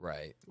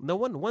 Right. No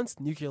one wants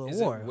nuclear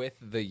war. Is it with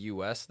the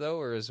U.S., though,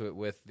 or is it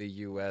with the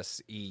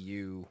U.S.,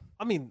 EU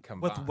I mean,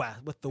 combined?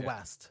 with the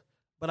West.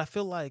 But I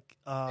feel like...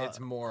 it's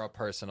more a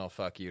personal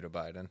fuck you to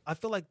Biden. I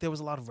feel like there was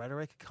a lot of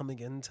rhetoric coming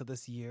into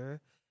this year,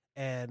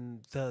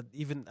 and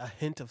even a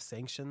hint of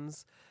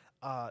sanctions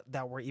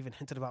that were even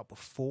hinted about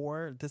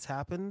before this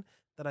happened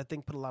that I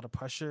think put a lot of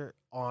pressure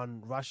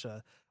on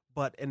Russia.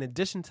 But in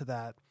addition to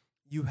that,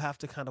 you have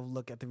to kind of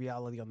look at the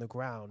reality on the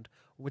ground,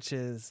 which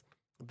is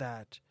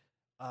that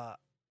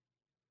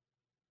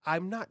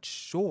I'm not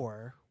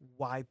sure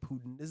why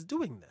Putin is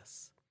doing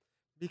this.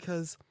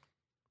 Because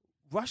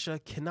Russia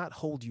cannot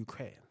hold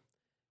Ukraine.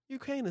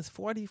 Ukraine is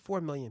 44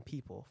 million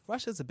people.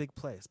 Russia's a big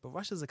place, but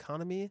Russia's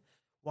economy,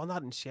 while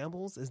not in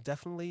shambles, is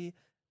definitely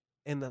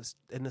in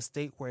a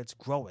state where it's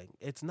growing.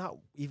 It's not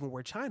even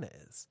where China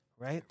is,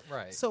 right?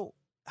 Right. So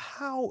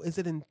how is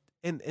it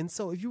and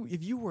so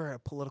if you were a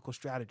political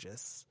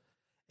strategist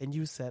and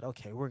you said,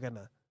 okay, we're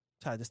gonna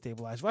try to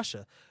destabilize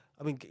Russia.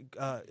 I mean,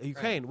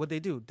 Ukraine, what they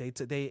do?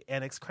 They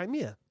annex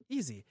Crimea.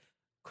 Easy.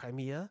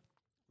 Crimea,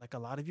 like a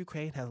lot of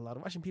Ukraine, has a lot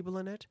of Russian people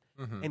in it,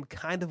 and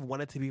kind of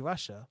wanted to be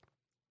Russia.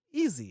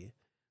 Easy.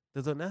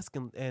 The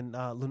Donetsk and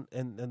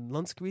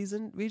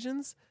Luhansk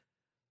regions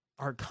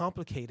are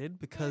complicated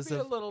because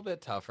maybe a little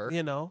bit tougher,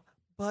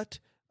 but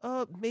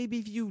maybe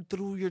if you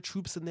threw your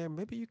troops in there,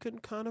 maybe you can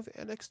kind of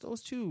annex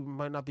those too.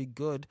 Might not be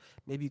good.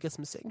 Maybe you get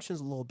some sanctions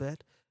a little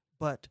bit,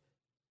 but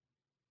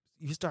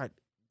you start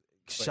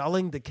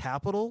shelling the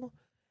capital,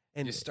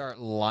 and You start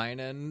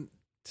lining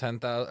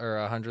 10,000 or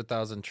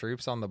 100,000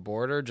 troops on the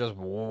border, just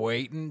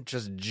waiting,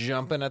 just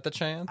jumping at the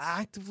chance.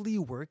 actively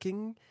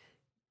working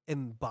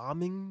and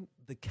bombing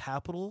the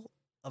capital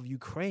of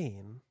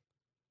Ukraine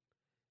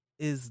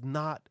is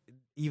not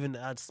even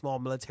a small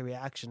military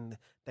action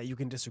that you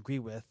can disagree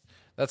with.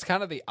 That's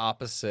kind of the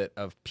opposite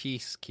of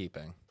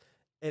peacekeeping.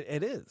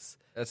 It is.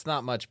 It's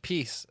not much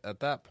peace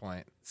at that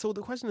point. So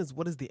the question is,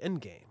 what is the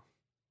end game?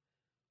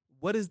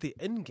 What is the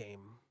end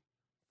game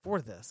for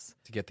this?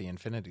 To get the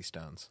Infinity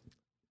Stones.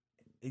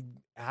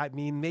 I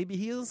mean, maybe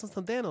he is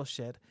some Thanos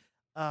shit.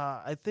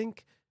 I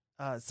think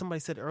somebody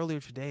said earlier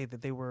today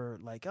that they were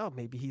like, oh,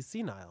 maybe he's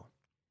senile.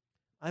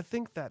 I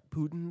think that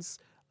Putin's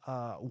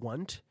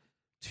want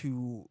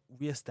to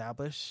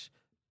reestablish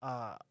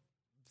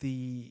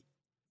the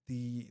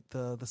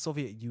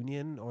Soviet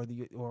Union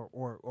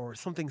or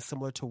something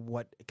similar to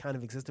what kind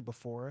of existed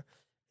before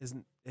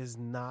is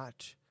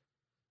not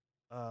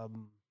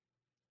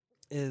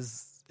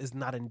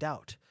in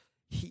doubt.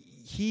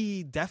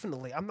 He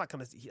definitely. I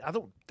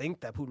don't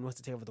think that Putin wants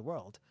to take over the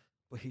world,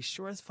 but he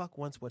sure as fuck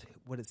wants what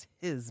is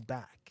his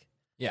back.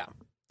 Yeah.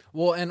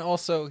 Well, and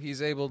also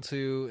he's able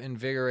to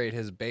invigorate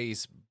his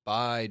base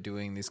by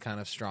doing these kind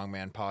of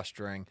strongman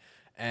posturing,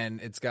 and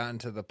it's gotten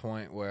to the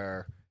point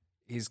where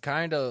he's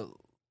kind of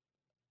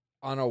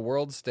on a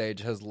world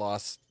stage has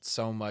lost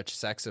so much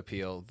sex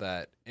appeal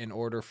that in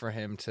order for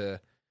him to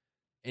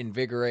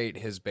invigorate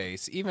his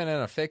base, even in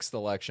a fixed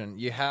election,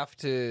 you have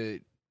to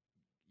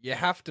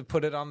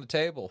put it on the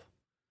table.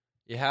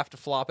 You have to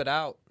flop it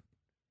out.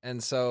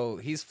 And so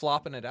he's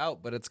flopping it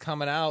out, but it's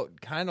coming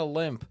out kind of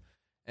limp.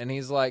 And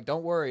he's like,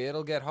 don't worry,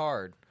 it'll get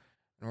hard.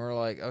 And we're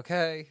like,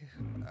 okay.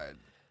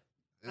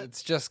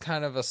 It's just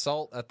kind of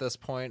assault at this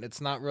point.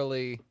 It's not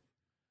really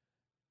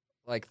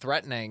like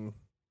threatening.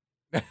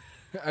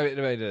 I mean,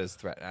 it is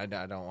threatening.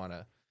 I don't want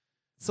to.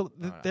 So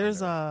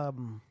there's a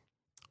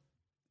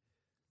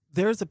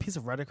piece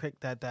of rhetoric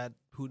that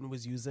Putin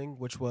was using,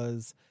 which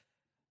was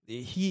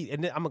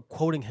and I'm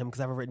quoting him because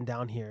I have it written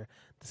down here.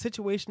 The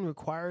situation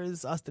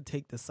requires us to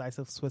take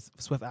decisive,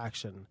 swift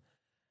action.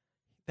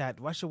 That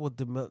Russia will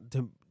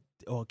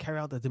carry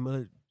out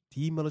the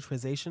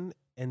demilitarization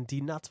and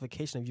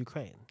denazification of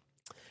Ukraine.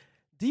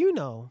 Do you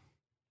know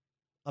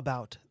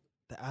about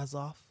the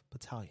Azov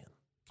Battalion?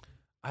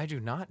 I do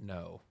not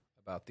know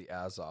about the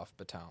Azov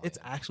Battalion. It's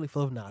actually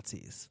full of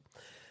Nazis.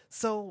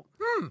 So,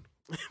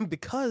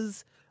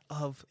 because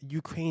of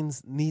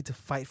Ukraine's need to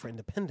fight for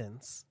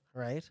independence,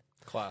 right?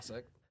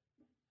 Classic.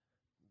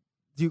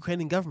 The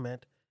Ukrainian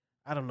government,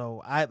 I don't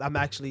know. I'm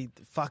actually,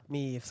 fuck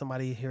me if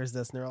somebody hears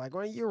this and they're like,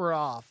 well, you were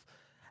off.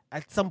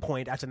 At some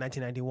point after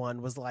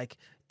 1991 was like,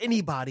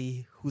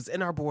 anybody who's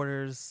in our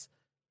borders,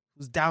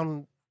 who's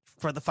down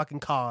for the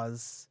fucking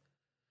cause,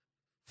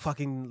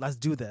 fucking let's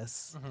do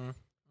this. Mm-hmm.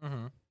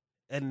 Mm-hmm.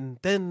 And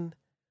then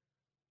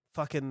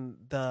fucking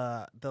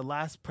the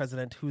last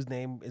president, whose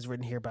name is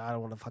written here, but I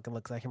don't want to fucking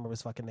look because I can't remember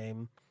his fucking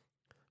name,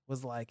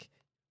 was like,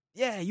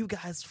 yeah, you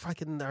guys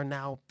fucking are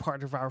now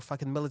part of our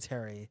fucking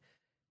military,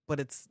 but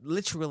it's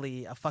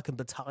literally a fucking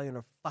battalion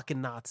of fucking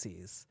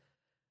Nazis.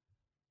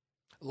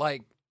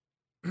 Like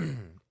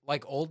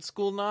old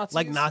school Nazis?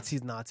 Like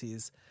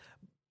Nazis.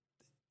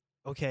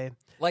 Okay.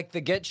 Like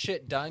the get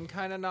shit done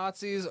kind of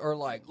Nazis, or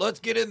like, let's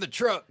get in the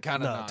truck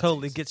kind of Nazis?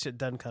 Totally get shit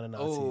done kind of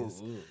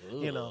Nazis.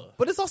 You know,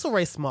 but it's also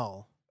very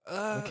small.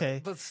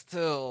 Okay. But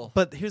still.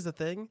 But here's the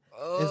thing,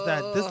 is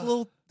that this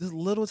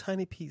little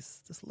tiny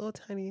piece,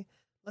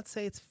 let's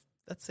say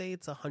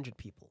it's 100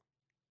 people.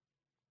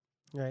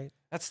 Right?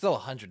 That's still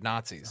 100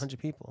 Nazis. 100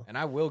 people. And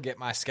I will get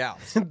my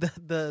scalps.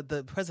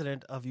 the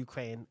president of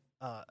Ukraine,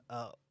 I'm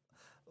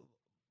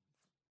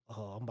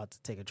about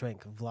to take a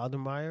drink.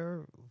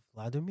 Vladimir?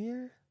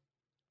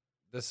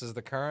 This is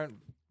the current?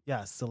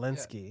 Yes,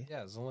 Zelensky.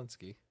 Yeah,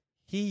 Zelensky.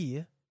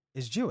 He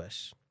is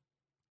Jewish.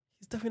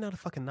 He's definitely not a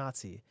fucking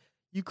Nazi.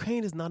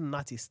 Ukraine is not a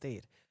Nazi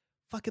state.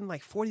 Fucking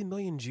like 40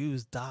 million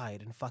Jews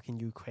died in fucking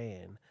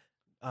Ukraine.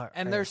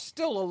 And there's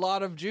still a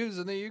lot of Jews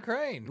in the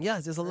Ukraine.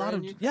 Yes, there's a lot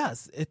of...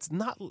 Yes, it's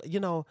not,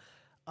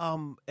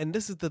 and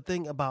this is the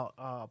thing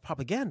about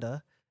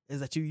propaganda, is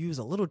that you use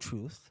a little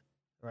truth,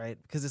 right?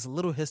 Because there's a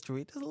little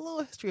history. There's a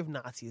little history of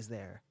Nazis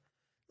there.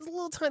 There's a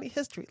little tiny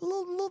history. A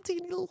little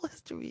teeny little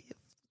history.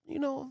 A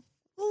little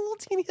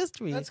teeny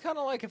history. That's kind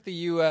of like if the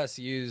U.S.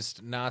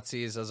 used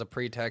Nazis as a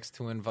pretext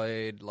to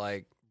invade,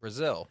 like,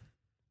 Brazil.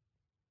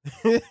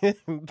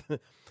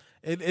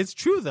 It's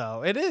true,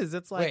 though. It is.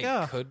 It's like,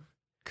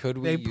 could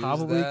we they use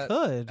probably that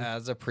could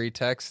as a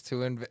pretext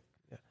to invade?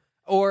 Yeah.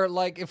 Or,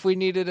 like, if we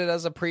needed it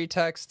as a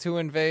pretext to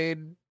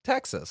invade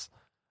Texas.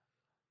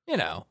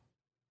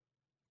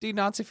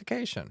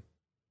 Denazification.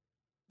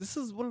 This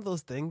is one of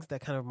those things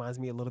that kind of reminds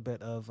me a little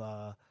bit of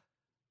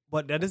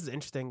this is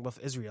interesting with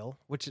Israel,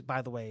 which,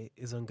 by the way,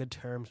 is on good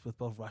terms with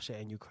both Russia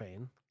and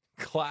Ukraine.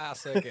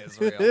 Classic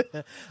Israel.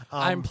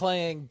 I'm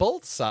playing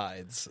both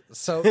sides.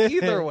 So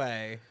either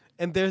way.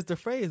 And there's the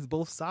phrase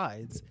both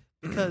sides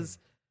because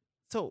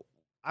so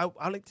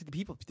I like to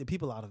the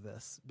people out of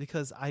this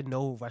because I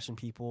know Russian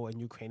people and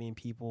Ukrainian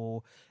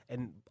people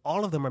and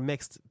all of them are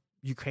mixed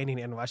Ukrainian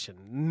and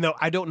Russian. No,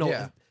 I don't know.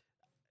 Yeah.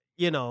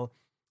 You know,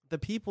 the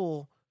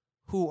people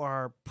who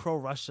are pro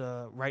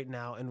Russia right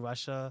now in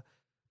Russia,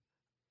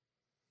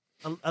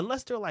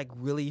 unless they're like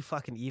really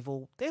fucking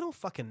evil, they don't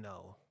fucking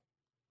know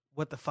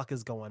what the fuck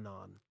is going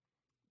on.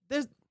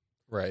 There's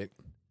Right.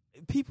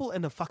 people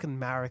in the fucking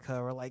America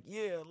are like,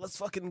 yeah, let's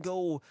fucking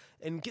go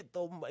and get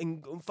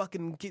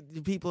fucking get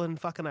the people in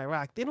fucking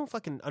Iraq. They don't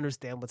fucking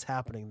understand what's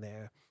happening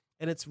there,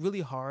 and it's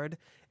really hard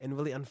and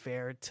really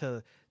unfair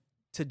to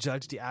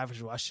judge the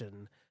average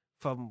Russian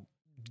from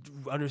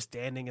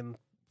understanding and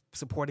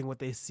supporting what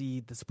they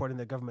see, supporting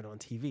their government on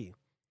TV.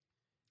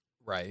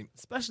 Right.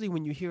 Especially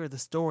when you hear the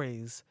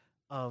stories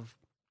of.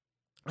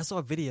 I saw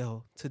a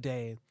video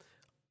today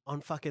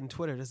on fucking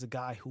Twitter. There's a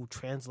guy who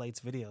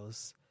translates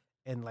videos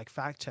and like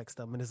fact checks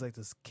them, and it's like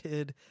this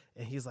kid,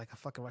 and he's like a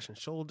fucking Russian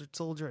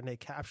soldier, and they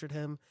captured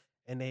him,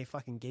 and they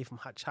fucking gave him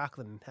hot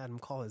chocolate and had him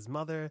call his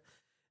mother. And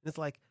it's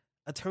like,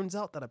 it turns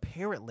out that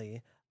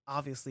apparently,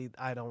 obviously,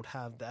 I don't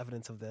have the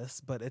evidence of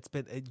this, but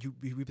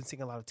we've been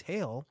seeing a lot of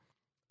tale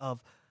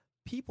of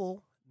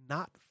people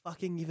not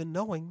fucking even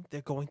knowing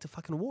they're going to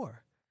fucking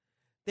war.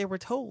 They were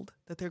told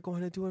that they're going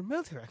to do a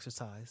military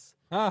exercise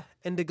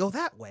and to go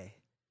that way.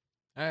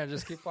 All right,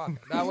 just keep walking.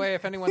 That way,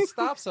 if anyone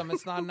stops them,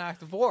 it's not an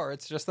act of war.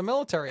 It's just a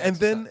military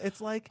exercise. And then it's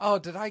like, oh,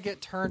 did I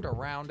get turned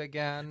around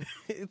again?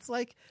 It's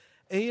like,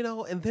 you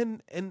know, and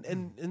then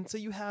and so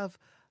you have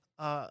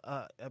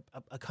a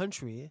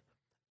country,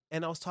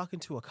 and I was talking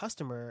to a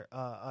customer,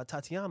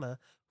 Tatiana,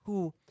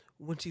 who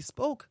when she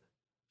spoke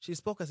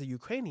as a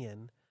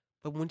Ukrainian,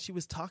 but when she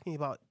was talking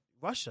about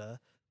Russia,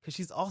 because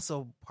she's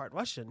also part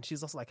Russian,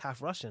 she's also like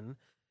half Russian,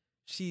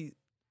 she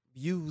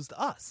used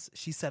us.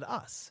 She said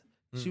us.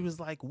 She was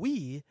like,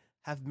 we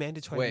have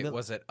mandatory... Wait,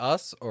 was it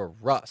us or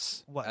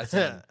Russ? What? As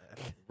in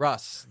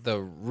Russ,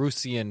 the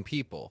Russian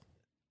people.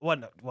 Well,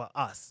 no,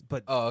 us.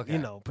 But, okay. You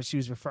know, but she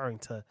was referring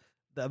to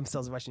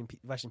themselves Russian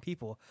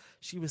people.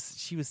 She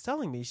was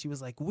telling me, she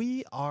was like,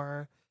 we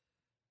are...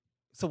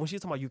 So when she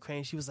was talking about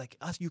Ukraine, she was like,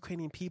 us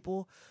Ukrainian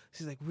people,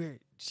 she's like,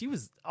 she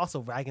was also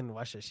ragging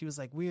Russia. She was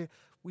like, we're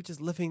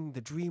just living the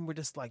dream. We're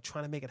just like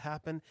trying to make it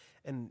happen.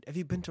 And have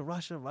you been to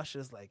Russia?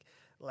 Russia's like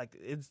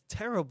it's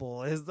terrible.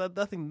 There's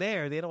nothing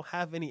there. They don't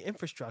have any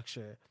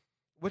infrastructure,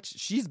 which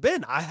she's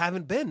been. I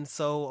haven't been.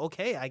 So,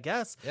 okay, I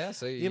guess. Yeah.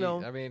 So, you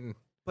know, I mean,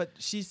 but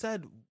she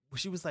said,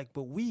 she was like,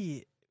 but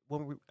when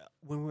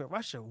we're in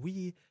Russia,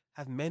 we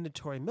have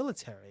mandatory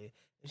military.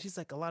 And she's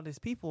like, a lot of these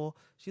people,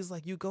 she's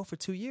like, you go for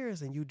 2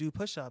 years and you do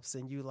push-ups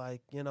and you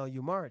like, you know,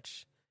 you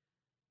march.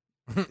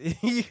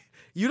 You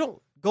don't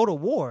go to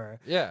war.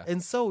 Yeah.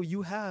 And so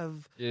you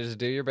just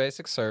do your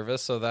basic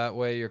service so that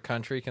way your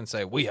country can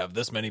say, we have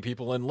this many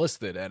people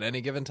enlisted at any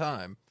given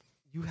time.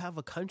 You have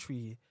a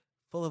country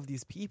full of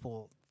these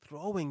people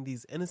throwing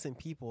these innocent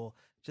people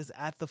just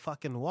at the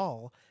fucking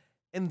wall,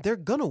 and they're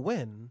gonna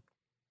win.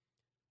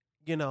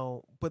 You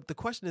know, but the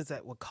question is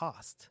at what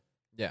cost?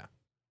 Yeah.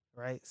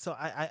 Right? So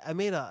I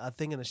made a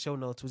thing in the show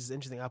notes, which is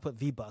interesting. I put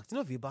V-Bucks. You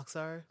know what V-Bucks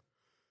are?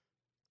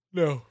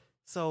 No.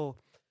 So,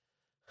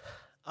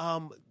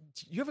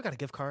 you ever got a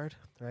gift card,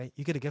 right?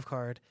 You get a gift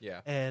card.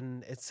 Yeah.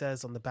 And it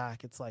says on the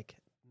back, it's like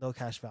no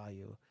cash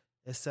value.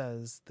 It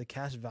says the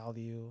cash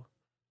value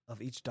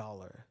of each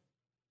dollar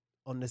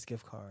on this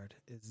gift card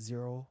is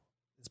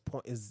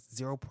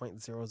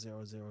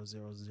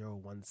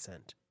 0.0000001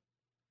 cent.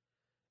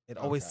 It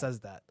always says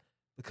that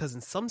because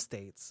in some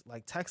states,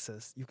 like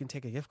Texas, you can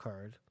take a gift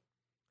card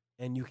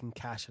and you can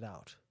cash it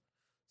out.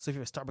 So if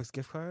you have a Starbucks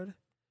gift card,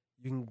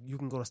 you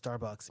can go to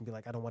Starbucks and be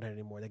like, I don't want it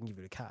anymore. They can give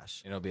you the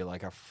cash. It'll be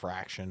like a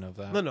fraction of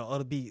that. No,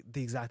 it'll be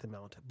the exact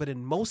amount. But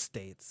in most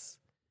states,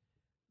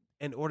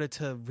 in order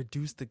to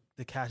reduce the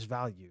cash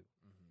value,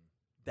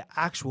 the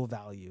actual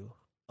value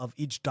of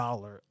each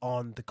dollar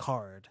on the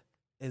card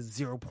is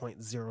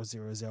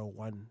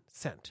 0.0001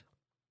 cent.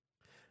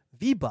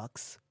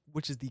 V-Bucks,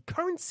 which is the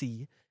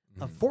currency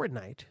of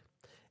Fortnite,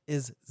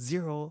 is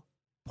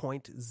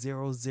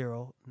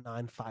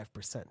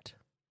 0.0095%.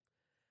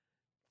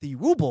 The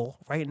ruble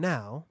right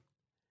now,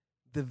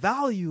 the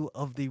value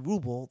of the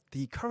ruble,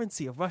 the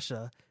currency of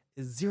Russia,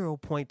 is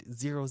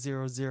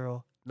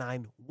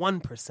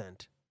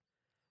 0.00091%.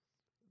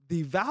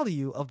 The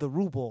value of the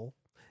ruble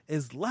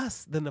is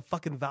less than the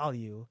fucking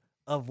value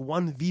of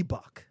one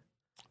V-Buck.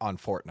 On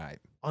Fortnite.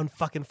 On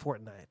fucking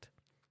Fortnite.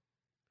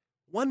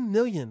 1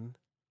 million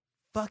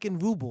fucking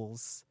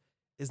rubles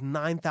is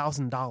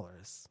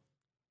 $9,000.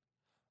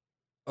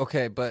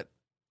 Okay, but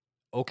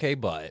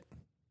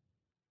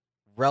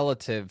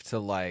relative to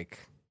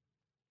like,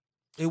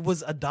 it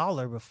was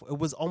 $1 before. It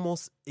was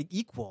almost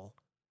equal.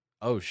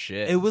 Oh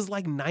shit! It was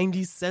like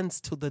 90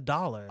 cents to the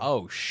dollar.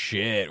 Oh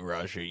shit,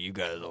 Russia, you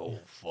guys all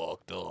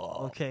fucked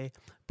up. Okay,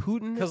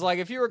 Putin. Because like,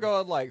 if you were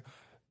going like,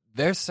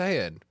 they're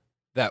saying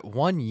that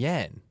 1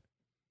 yen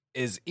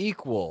is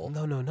equal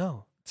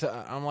No. to.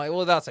 I'm like,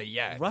 well, that's a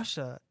yeah.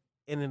 Russia,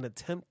 in an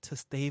attempt to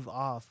stave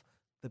off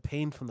the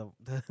pain from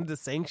the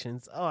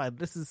sanctions. Oh,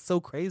 this is so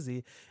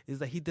crazy. Is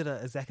that he did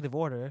an executive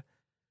order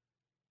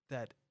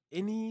that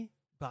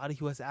anybody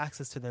who has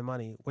access to their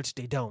money, which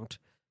they don't,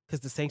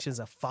 because the sanctions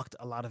have fucked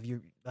a lot of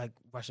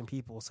Russian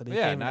people, so they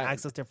can't even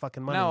access their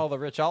fucking money. Now all the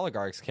rich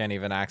oligarchs can't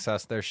even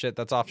access their shit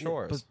that's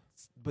offshore.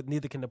 But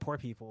neither can the poor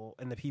people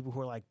and the people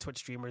who are like Twitch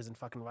streamers in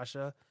fucking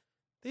Russia.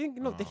 They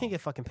they can't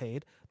get fucking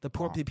paid. The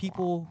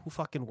people who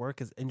fucking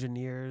work as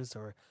engineers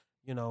or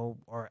or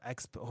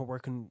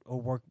work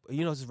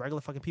just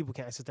regular fucking people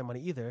can't access their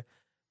money either.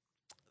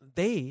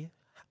 They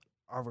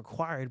are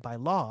required by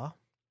law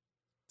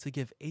to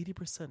give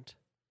 80%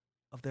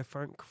 of their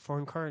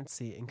foreign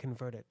currency and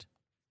convert it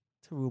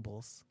to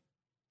rubles.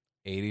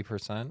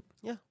 80%?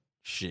 Yeah.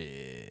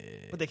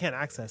 Shit. But they can't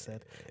access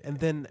it. And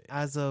then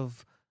as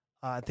of,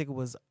 I think it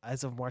was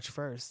as of March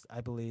 1st, I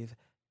believe,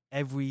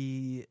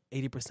 every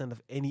 80% of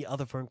any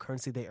other foreign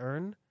currency they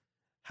earn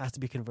has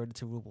to be converted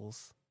to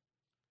rubles.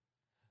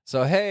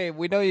 So, hey,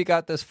 we know you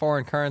got this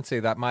foreign currency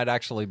that might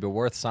actually be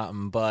worth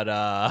something, but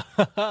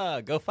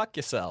go fuck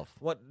yourself.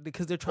 What?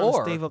 Because they're trying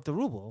to stave up the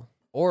ruble.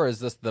 Or is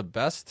this the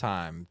best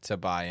time to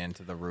buy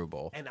into the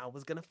ruble? And I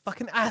was going to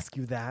fucking ask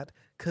you that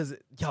because,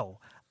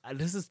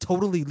 this is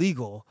totally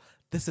legal.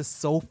 This is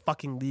so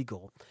fucking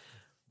legal.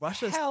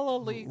 Russia's hella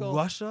legal.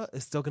 Russia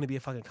is still going to be a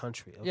fucking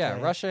country. Okay? Yeah,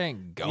 Russia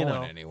ain't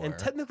going anywhere. And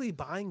technically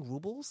buying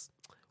rubles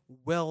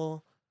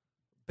will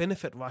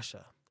benefit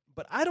Russia.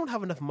 But I don't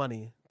have enough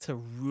money to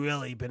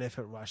really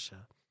benefit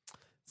Russia.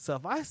 So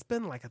if I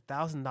spend like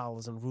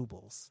 $1,000 in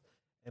rubles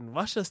and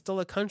Russia's still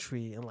a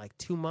country in like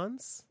 2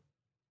 months,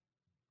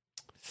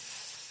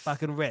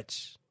 fucking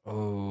rich.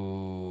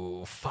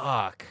 Oh,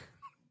 fuck.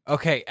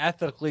 Okay,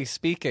 ethically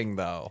speaking,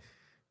 though,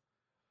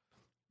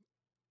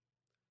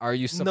 are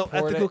you supporting...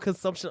 No ethical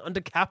consumption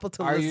under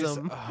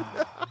capitalism.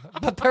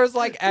 But there's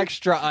like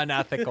extra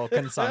unethical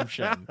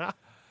consumption.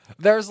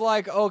 There's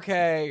like,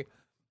 okay,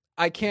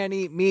 I can't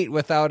eat meat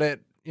without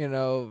it,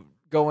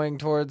 going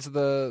towards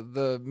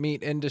the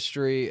meat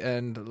industry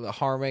and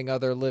harming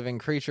other living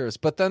creatures.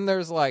 But then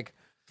there's like,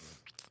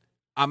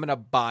 I'm going to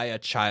buy a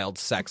child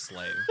sex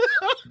slave.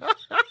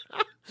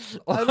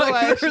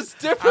 There's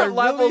different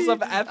levels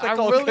of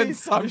ethical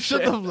consumption. I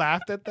should have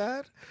laughed at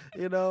that,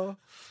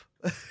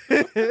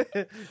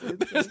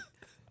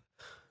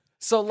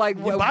 So like,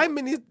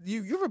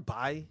 you ever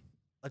buy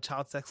a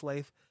child sex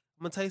slave?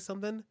 I'm gonna tell you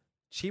something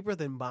cheaper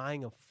than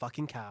buying a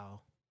fucking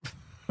cow.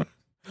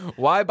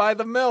 Why buy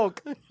the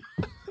milk? Oh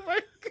my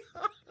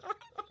God.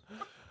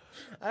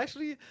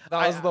 Actually,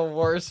 that was the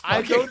worst.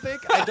 I don't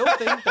think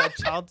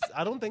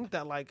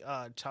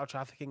that child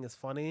trafficking is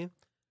funny,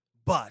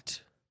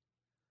 but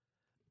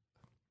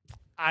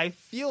I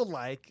feel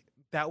like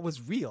that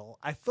was real.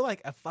 I feel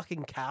like a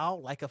fucking cow,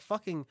 like a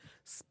fucking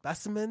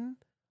specimen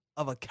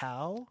of a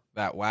cow,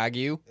 that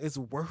Wagyu is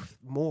worth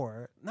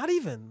more. Not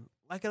even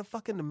like a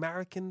fucking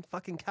American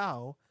fucking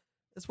cow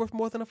is worth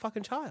more than a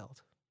fucking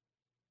child.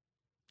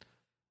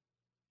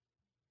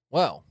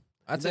 Well,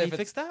 I'd say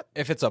fix that.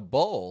 If it's a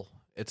bull,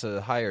 it's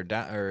a higher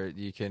down, or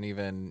you can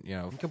even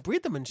you can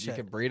breed them and shit.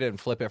 You can breed it and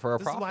flip it for a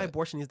profit. This is why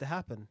abortion needs to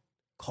happen.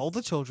 Call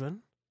the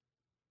children.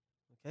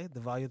 Okay,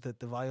 the value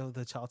of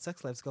the child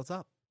sex slaves goes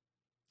up.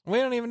 We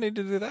don't even need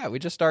to do that. We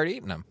just start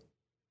eating them.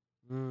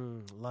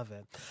 Love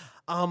it.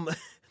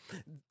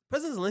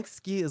 President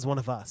Zelensky is one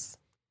of us.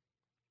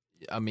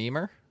 A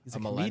memer? He's a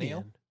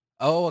millennial. Comedian?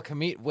 Oh, a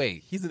comedian.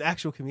 Wait. He's an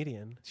actual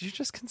comedian. Did you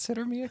just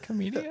consider me a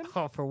comedian?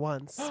 Oh, for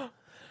once.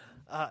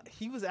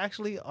 He was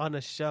actually on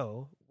a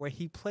show where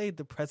he played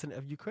the president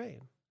of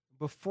Ukraine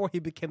before he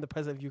became the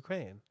president of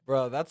Ukraine.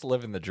 Bro, that's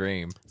living the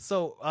dream.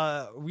 So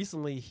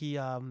recently he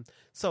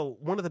so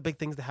one of the big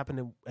things that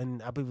happened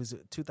in I believe it was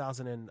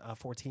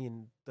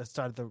 2014 that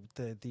started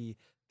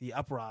the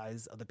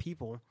uprise of the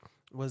people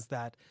was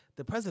that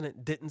the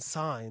president didn't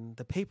sign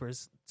the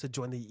papers to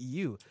join the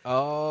EU.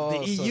 Oh,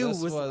 the EU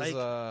so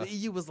the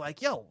EU was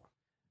like, yo,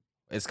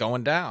 it's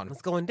going down.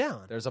 It's going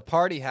down. There's a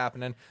party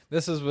happening.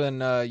 This is when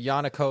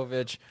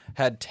Yanukovych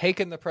had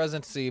taken the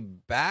presidency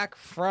back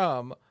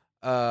from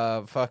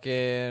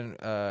fucking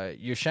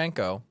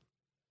Yushchenko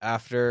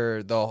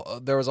after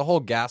there was a whole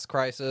gas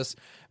crisis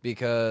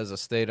because a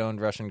state-owned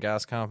Russian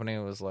gas company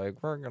was like,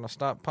 we're going to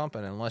stop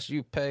pumping unless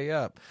you pay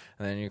up.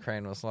 And then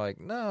Ukraine was like,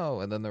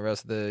 no. And then the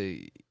rest of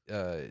the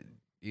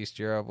East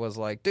Europe was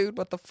like, dude,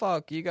 what the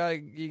fuck? You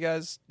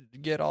guys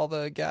get all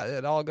the gas.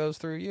 It all goes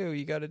through you.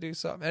 You got to do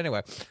something.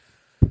 Anyway,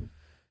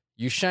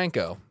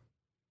 Yushchenko,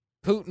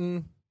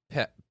 Putin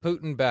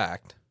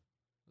backed,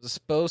 was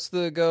supposed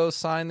to go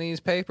sign these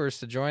papers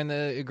to join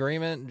the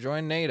agreement,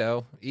 join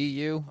NATO,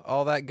 EU,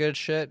 all that good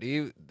shit.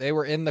 They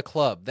were in the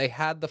club. They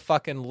had the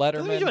fucking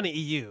Letterman. When you join the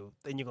EU,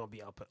 then you're going to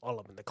be all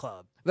up in the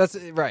club. That's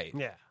right.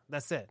 Yeah,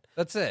 that's it.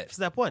 That's it.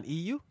 Step one,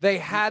 EU. They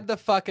had the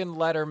fucking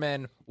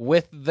Letterman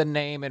with the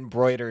name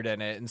embroidered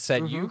in it and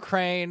said,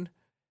 Ukraine,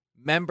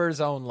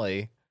 members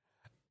only.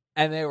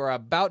 And they were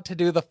about to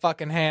do the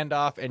fucking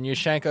handoff, and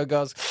Yushchenko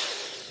goes,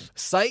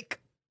 psych.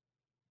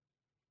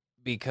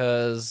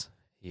 Because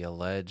he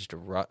alleged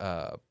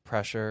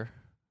pressure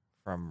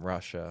from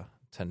Russia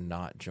to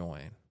not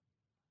join.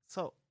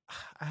 So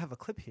I have a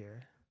clip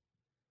here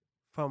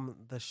from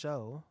the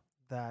show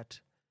that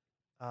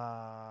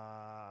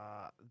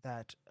wow,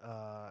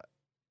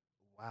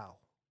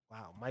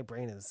 my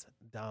brain is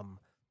dumb.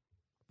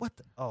 What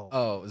the,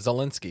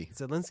 Zelensky.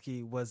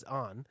 Zelensky was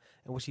on,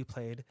 in which he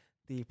played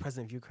the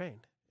president of Ukraine.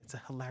 It's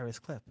a hilarious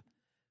clip.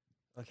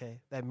 Okay,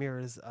 that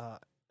mirrors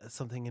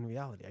something in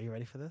reality. Are you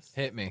ready for this?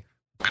 Hit me.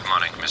 Good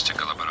morning, Mr.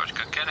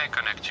 Koloborochka. Can I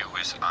connect you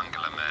with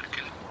Angela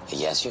Merkel?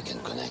 Yes, you can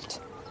connect.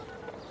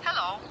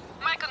 Hello.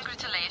 My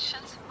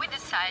congratulations. We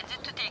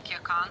decided to take your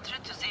country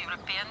to the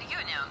European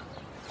Union.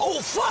 Oh,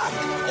 fuck!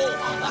 Oh,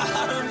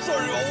 I'm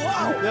sorry. Oh,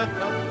 wow!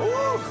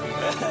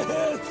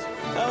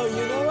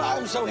 Oh,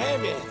 I'm so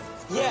happy.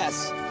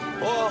 Yes.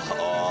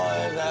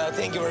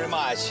 Thank you very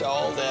much.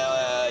 All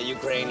the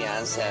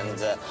Ukrainians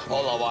and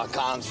all of our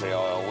country,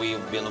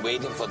 we've been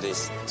waiting for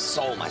this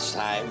so much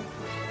time.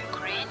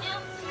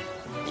 Ukrainians?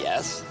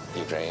 Yes,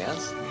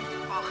 Ukrainians.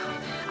 Oh,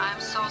 I'm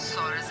so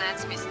sorry.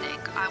 That's a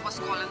mistake. I was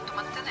calling to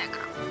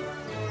Montenegro.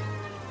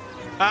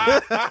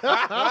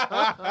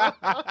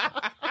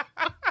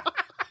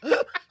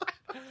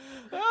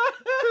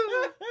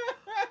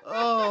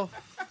 Oh,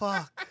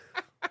 fuck.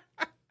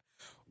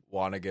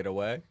 Want to get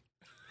away?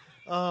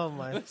 Oh,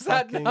 my Is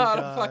that fucking not God.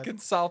 a fucking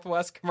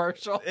Southwest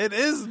commercial? It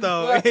is,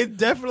 though. It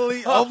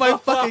definitely... Oh, my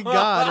fucking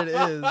God, it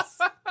is.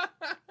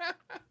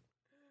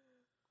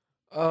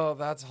 Oh,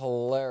 that's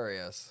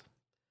hilarious.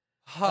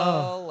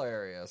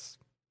 Hilarious.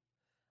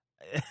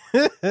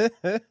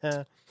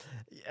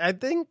 I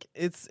think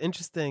it's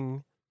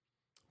interesting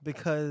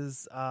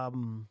because,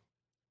 art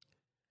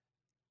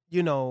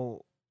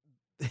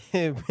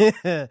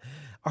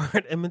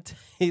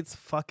imitates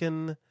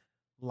fucking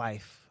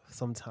life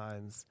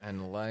sometimes.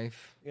 And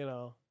life You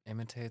know?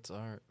 imitates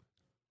art.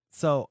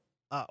 So,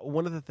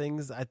 one of the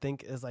things I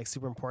think is like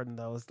super important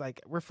though is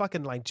like we're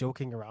fucking like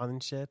joking around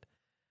and shit.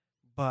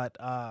 But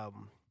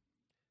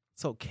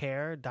so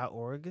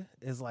care.org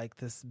is like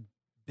this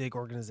big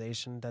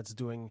organization that's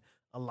doing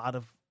a lot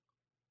of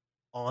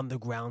on the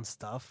ground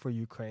stuff for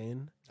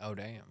Ukraine. Oh,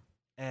 damn.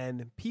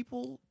 And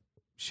people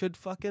should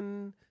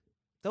fucking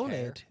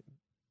donate Care.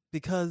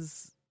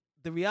 because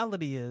the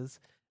reality is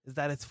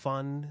that it's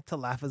fun to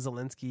laugh at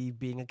Zelensky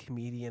being a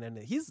comedian and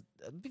he's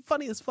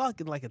funny as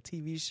fuck in like a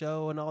TV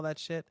show and all that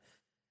shit.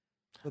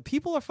 But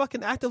people are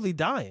fucking actively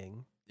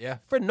dying Yeah.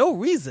 for no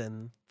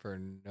reason. For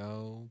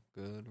no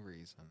good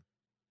reason.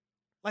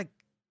 Like,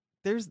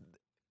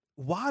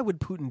 why would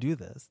Putin do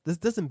this? This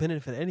doesn't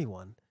benefit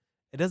anyone.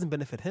 It doesn't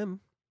benefit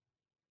him.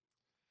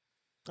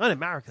 I'm in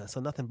America, so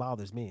nothing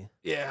bothers me.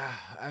 Yeah.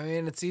 I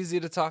mean, it's easy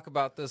to talk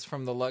about this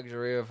from the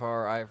luxury of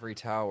our ivory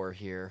tower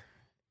here.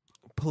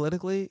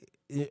 Politically,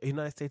 the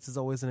United States is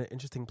always in an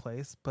interesting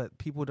place, but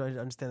people don't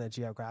understand that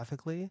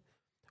geographically,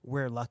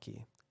 we're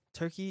lucky.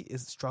 Turkey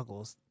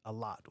struggles a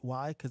lot.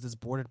 Why? Because it's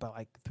bordered by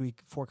like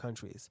 3-4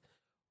 countries.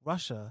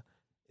 Russia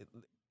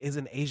is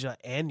in Asia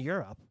and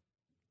Europe.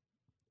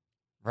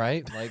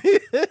 Right? Like,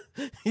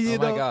 You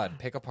my know? God,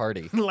 pick a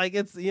party. Like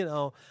it's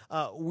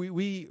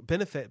we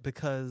benefit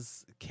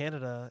because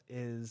Canada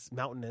is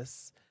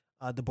mountainous.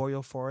 The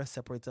boreal forest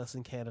separates us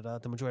in Canada.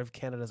 The majority of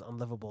Canada is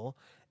unlivable,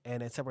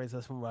 and it separates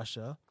us from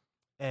Russia.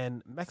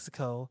 And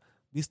Mexico,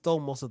 we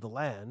stole most of the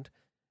land,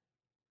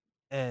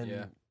 and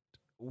Yeah.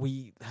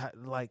 we had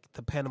like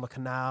the Panama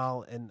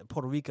Canal and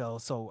Puerto Rico.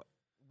 So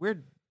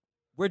we're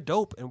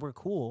dope and we're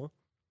cool.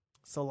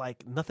 So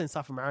like nothing in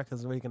South America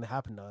is really going to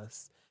happen to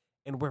us,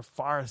 and we're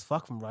far as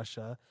fuck from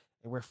Russia,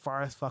 and we're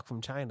far as fuck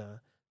from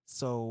China.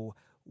 So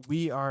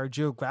we are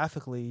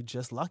geographically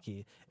just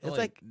lucky. It's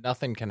like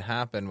nothing can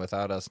happen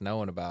without us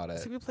knowing about it.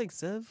 so we playing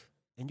Civ,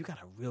 and you got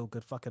a real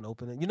good fucking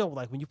opening. You know,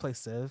 like when you play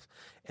Civ,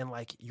 and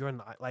like you're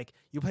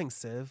playing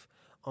Civ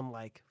on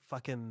like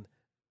fucking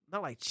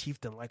not like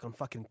chieftain, like on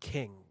fucking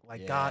king,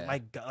 like God,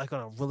 Yeah. like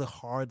on a really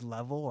hard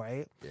level,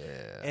 right?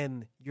 Yeah.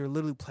 And you're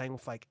literally playing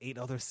with like 8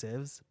 other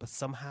civs, but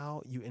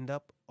somehow you end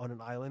up on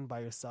an island by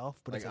yourself.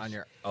 But Like it's on a,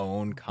 your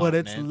own but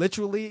continent. it's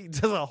literally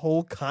just a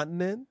whole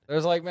continent.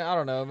 There's like, I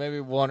don't know, maybe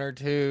 1 or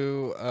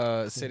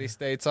 2 city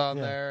states on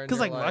there. and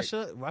Because you're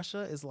like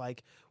Russia is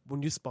like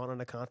when you spawn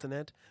on a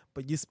continent,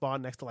 but you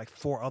spawn next to like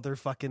 4 other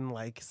fucking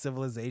like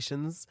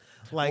civilizations.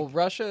 Like well,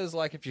 Russia is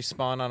like if you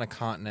spawn on a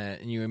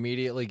continent and you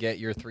immediately get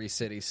your 3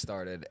 cities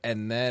started,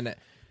 and then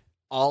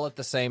all at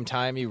the same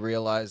time you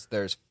realize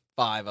there's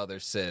 5 other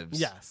civs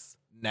yes,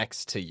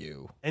 next to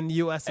you, and the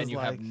U.S. and is you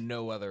like have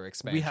no other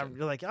expansion. we have.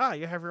 You're like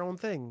you have your own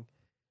thing,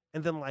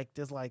 and then like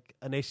there's like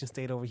a nation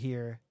state over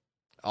here,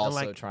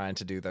 also like- trying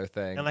to do their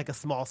thing. and like a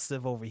small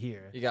civ over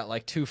here. You got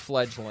like 2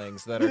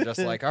 fledglings that are just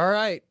like, all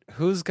right,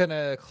 who's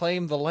gonna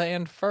claim the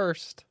land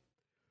first?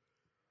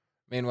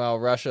 Meanwhile,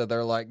 Russia,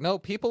 they're like, no,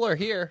 people are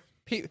here.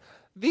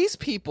 These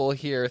people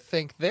here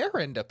think they're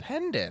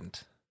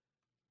independent.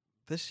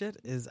 This shit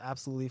is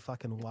absolutely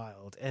fucking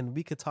wild, and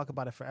we could talk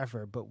about it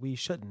forever, but we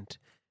shouldn't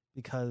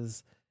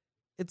because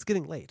it's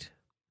getting late.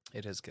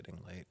 It is getting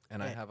late,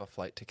 and I And- have a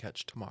flight to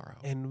catch tomorrow.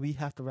 And we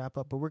have to wrap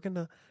up, but we're going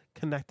to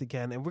connect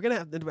again. And we're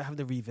going to have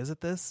to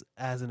revisit this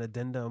as an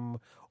addendum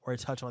or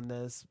touch on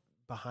this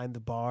behind the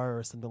bar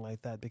or something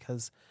like that,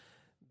 because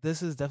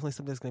this is definitely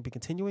something that's going to be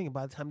continuing. And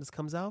by the time this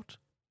comes out,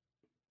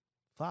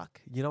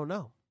 fuck, you don't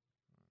know.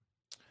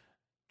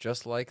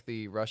 Just like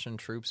the Russian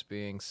troops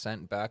being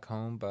sent back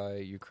home by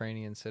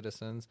Ukrainian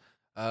citizens,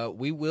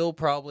 we will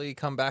probably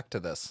come back to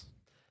this.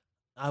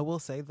 I will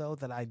say, though,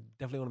 that I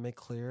definitely want to make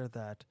clear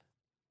that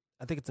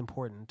I think it's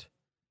important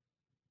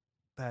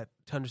that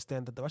to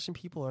understand that the Russian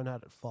people are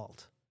not at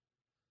fault.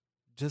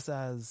 Just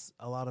as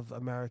a lot of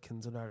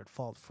Americans are not at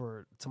fault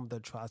for some of the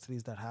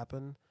atrocities that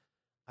happen,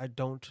 I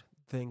don't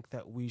think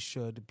that we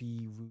should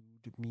be rude,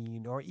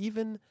 mean, or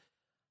even,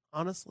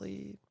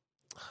 honestly,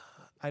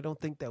 I don't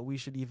think that we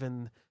should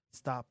even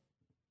stop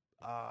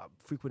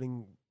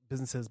frequenting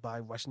businesses by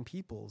Russian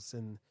peoples.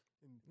 And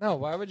No,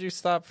 why would you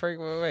stop?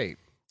 Wait.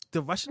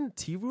 the Russian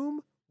tea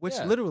room, which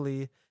Yeah.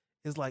 literally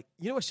is like,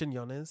 you know what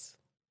Shenyun is?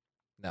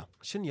 No.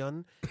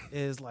 Shenyun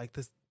is like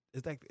this.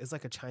 It's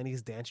like a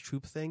Chinese dance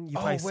troupe thing. You've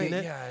Oh, probably wait, seen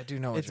it. yeah, I do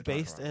know what It's you're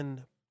talking based about.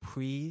 in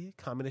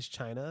pre-communist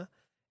China,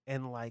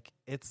 and like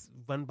it's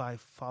run by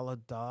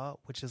Falada,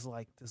 which is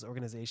like this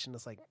organization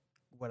that's like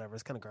whatever.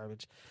 It's kind of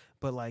garbage,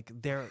 but like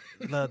they're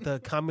the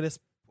communist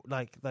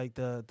like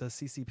the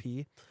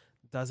CCP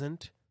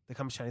doesn't. The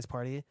Communist Chinese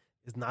Party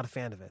is not a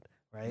fan of it,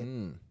 right?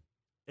 Mm.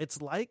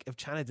 It's like if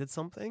China did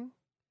something,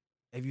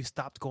 if you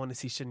stopped going to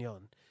see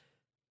Shenyun.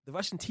 The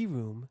Russian tea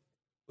room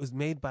was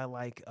made by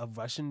like a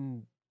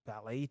Russian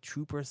ballet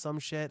troupe or some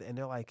shit, and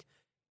they're like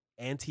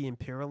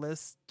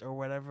anti-imperialist or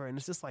whatever, and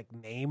it's just like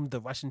named the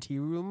Russian tea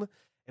room,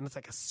 and it's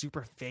like a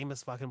super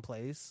famous fucking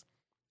place.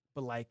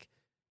 But like,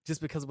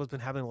 just because of what's been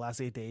happening the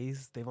last 8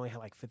 days, they've only had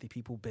like 50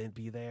 people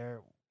be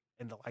there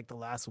in the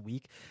last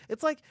week.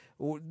 It's like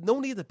no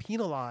need to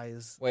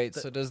penalize. Wait,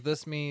 so does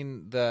this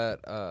mean that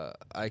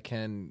I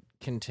can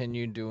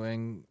continue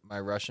doing my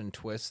Russian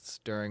twists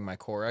during my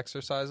core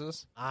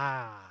exercises?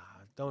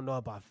 Don't know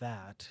about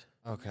that.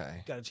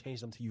 Okay. Got to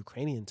change them to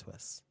Ukrainian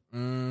twists.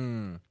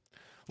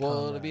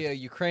 Well, it'll be a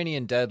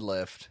Ukrainian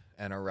deadlift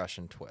and a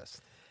Russian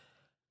twist.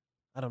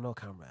 I don't know,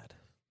 comrade.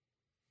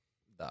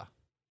 Duh.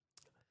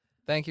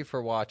 Thank you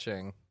for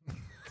watching.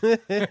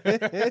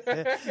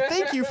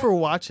 Thank you for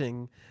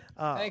watching.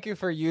 Thank you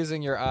for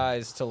using your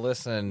eyes to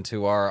listen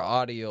to our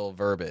audio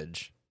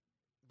verbiage.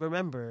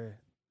 Remember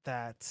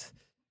that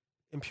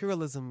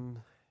imperialism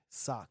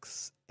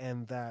sucks,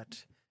 and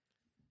that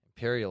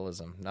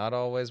Imperialism, not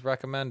always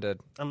recommended.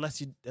 unless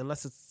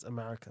it's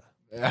America.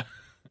 Yeah.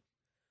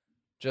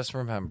 Just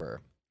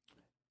remember,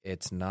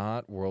 it's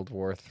not World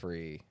War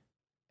III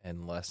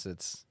unless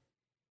it's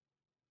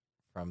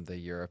from the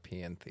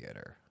European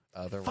theater.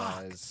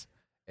 Otherwise,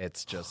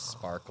 it's just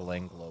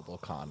sparkling global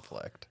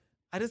conflict.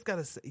 I just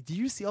gotta say, do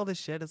you see all this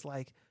shit? It's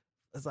like,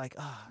 I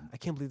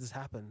can't believe this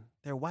happened.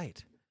 They're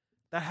white.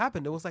 That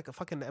happened. It was like a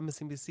fucking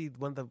MSNBC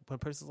when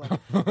person's like,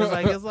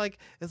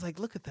 it's like,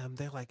 look at them.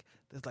 They're like,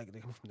 they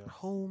come from their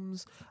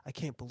homes. I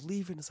can't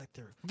believe it. And it's like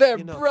They're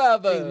they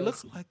brothers.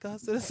 look like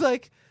us. And it's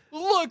like,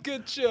 Look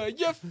at you,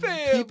 your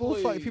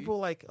family. people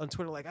like on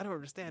Twitter, like, I don't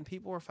understand.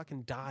 People are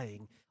fucking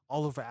dying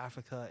all over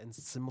Africa and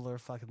similar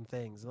fucking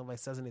things. Nobody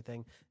says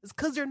anything. It's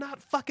because they're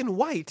not fucking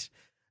white.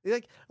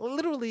 Like,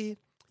 literally,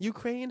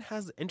 Ukraine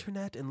has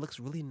internet and looks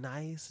really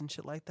nice and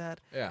shit like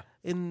that. Yeah.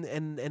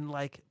 And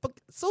like, but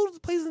so do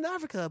places in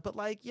Africa. But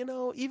like,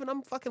 even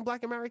I'm fucking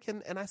Black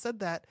American, and I said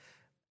that.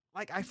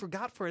 Like, I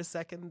forgot for a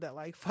second that,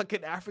 like,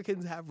 fucking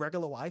Africans have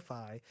regular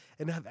Wi-Fi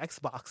and have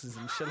Xboxes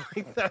and shit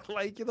like that.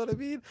 Like, you know what I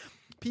mean?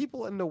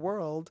 People in the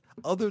world,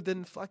 other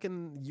than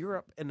fucking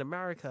Europe and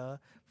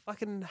America,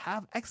 fucking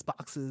have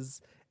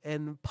Xboxes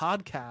and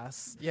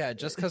podcasts. Yeah,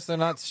 just because they're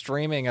not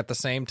streaming at the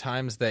same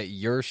times that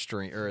you're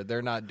or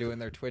they're not doing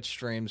their Twitch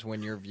streams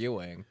when you're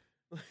viewing.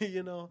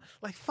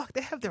 Like, fuck,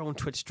 they have their own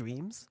Twitch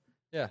streams.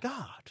 Yeah.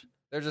 God.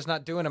 They're just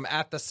not doing them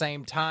at the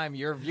same time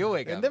you're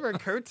viewing It them. never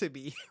occurred to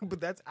me,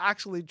 but that's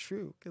actually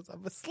true because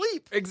I'm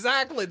asleep.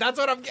 Exactly. That's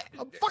what I'm getting.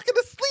 I'm fucking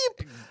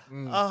asleep.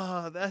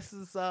 Mm. This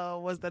is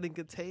Was That in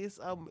Good Taste?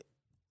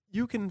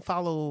 You can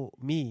follow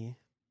me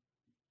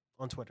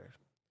on Twitter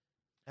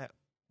at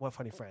What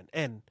Funny Friend,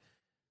 and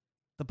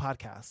the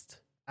podcast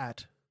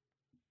at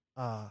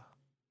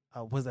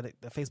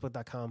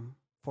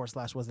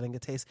Facebook.com/Was That in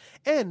Good Taste,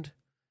 and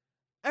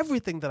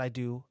everything that I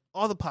do,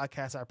 all the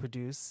podcasts I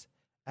produce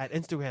at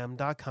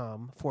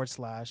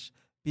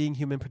Instagram.com/Being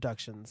Human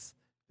Productions,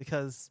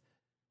 because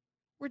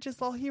we're just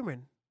all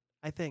human,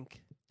 I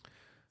think.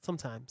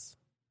 Sometimes.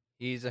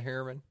 He's a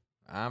human.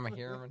 I'm a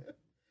human.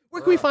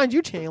 Where can we find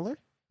you, Chandler?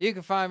 You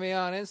can find me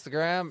on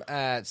Instagram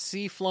at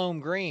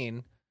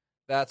CFloamGreen.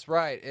 That's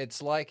right. It's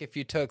like if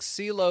you took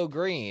CeeLo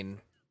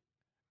Green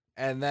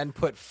and then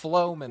put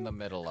Floam in the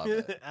middle of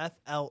it.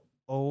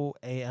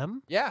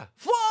 FLOAM? Yeah.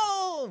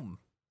 Floam!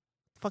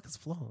 The fuck is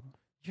Floam?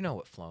 You know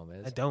what Floam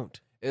is. I don't.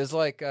 It's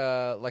like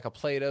a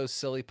Play-Doh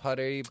silly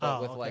putty,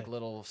 but with okay. like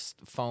little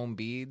foam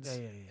beads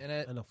Yeah. in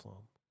it. I know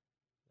Floam.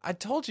 I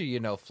told you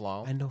know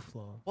Flow. I know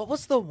Flo. What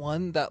was the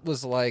one that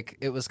was like,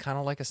 it was kind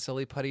of like a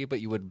silly putty,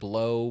 but you would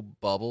blow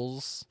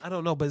bubbles? I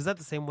don't know, but is that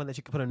the same one that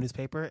you could put on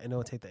newspaper and it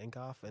would take the ink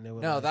off? And it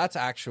would No, like, that's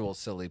actual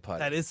silly putty.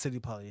 that is City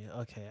Putty.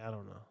 Okay, I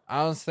don't know.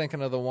 I was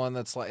thinking of the one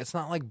that's like, it's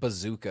not like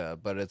bazooka,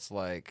 but it's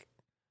like,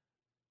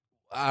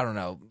 I don't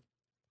know.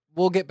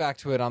 We'll get back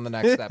to it on the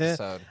next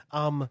episode.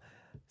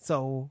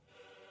 So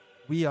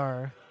we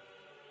are.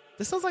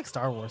 This sounds like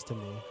Star Wars to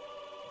me,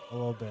 a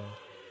little bit.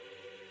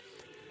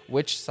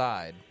 Which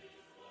side?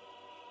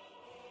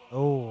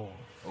 Oh,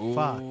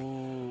 fuck.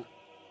 Ooh.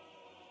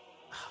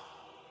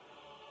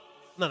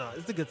 No,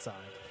 it's the good side.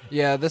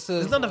 Yeah, this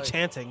is. There's not enough like-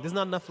 chanting. There's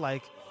not enough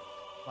like.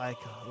 Ho,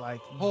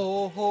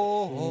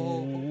 ho,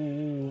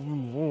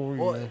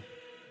 ho.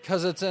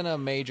 Because it's in a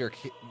major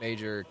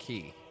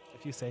key.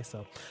 If you say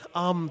so.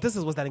 This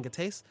is What's That in Good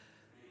Taste?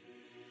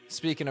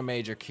 Speaking of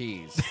major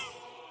keys,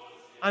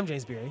 I'm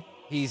James Beery.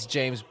 he's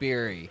James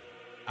Beery.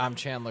 I'm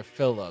Chandler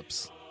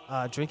Phillips.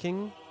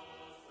 Drinking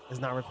is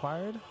not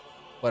required.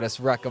 But it's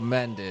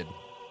recommended.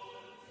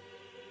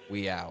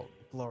 We out.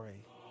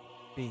 Glory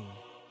be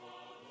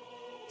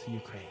to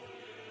Ukraine.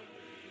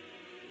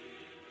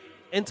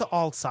 And to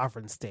all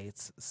sovereign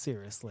states,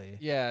 seriously.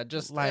 Yeah,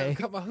 just Like-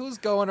 come on, who's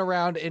going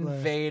around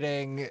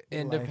invading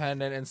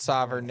independent and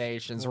sovereign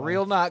nations?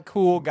 Real not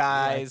cool,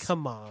 guys. Like,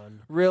 come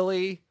on.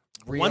 Really?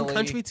 One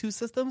country, two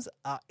systems?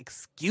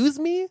 Excuse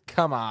me?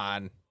 Come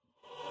on.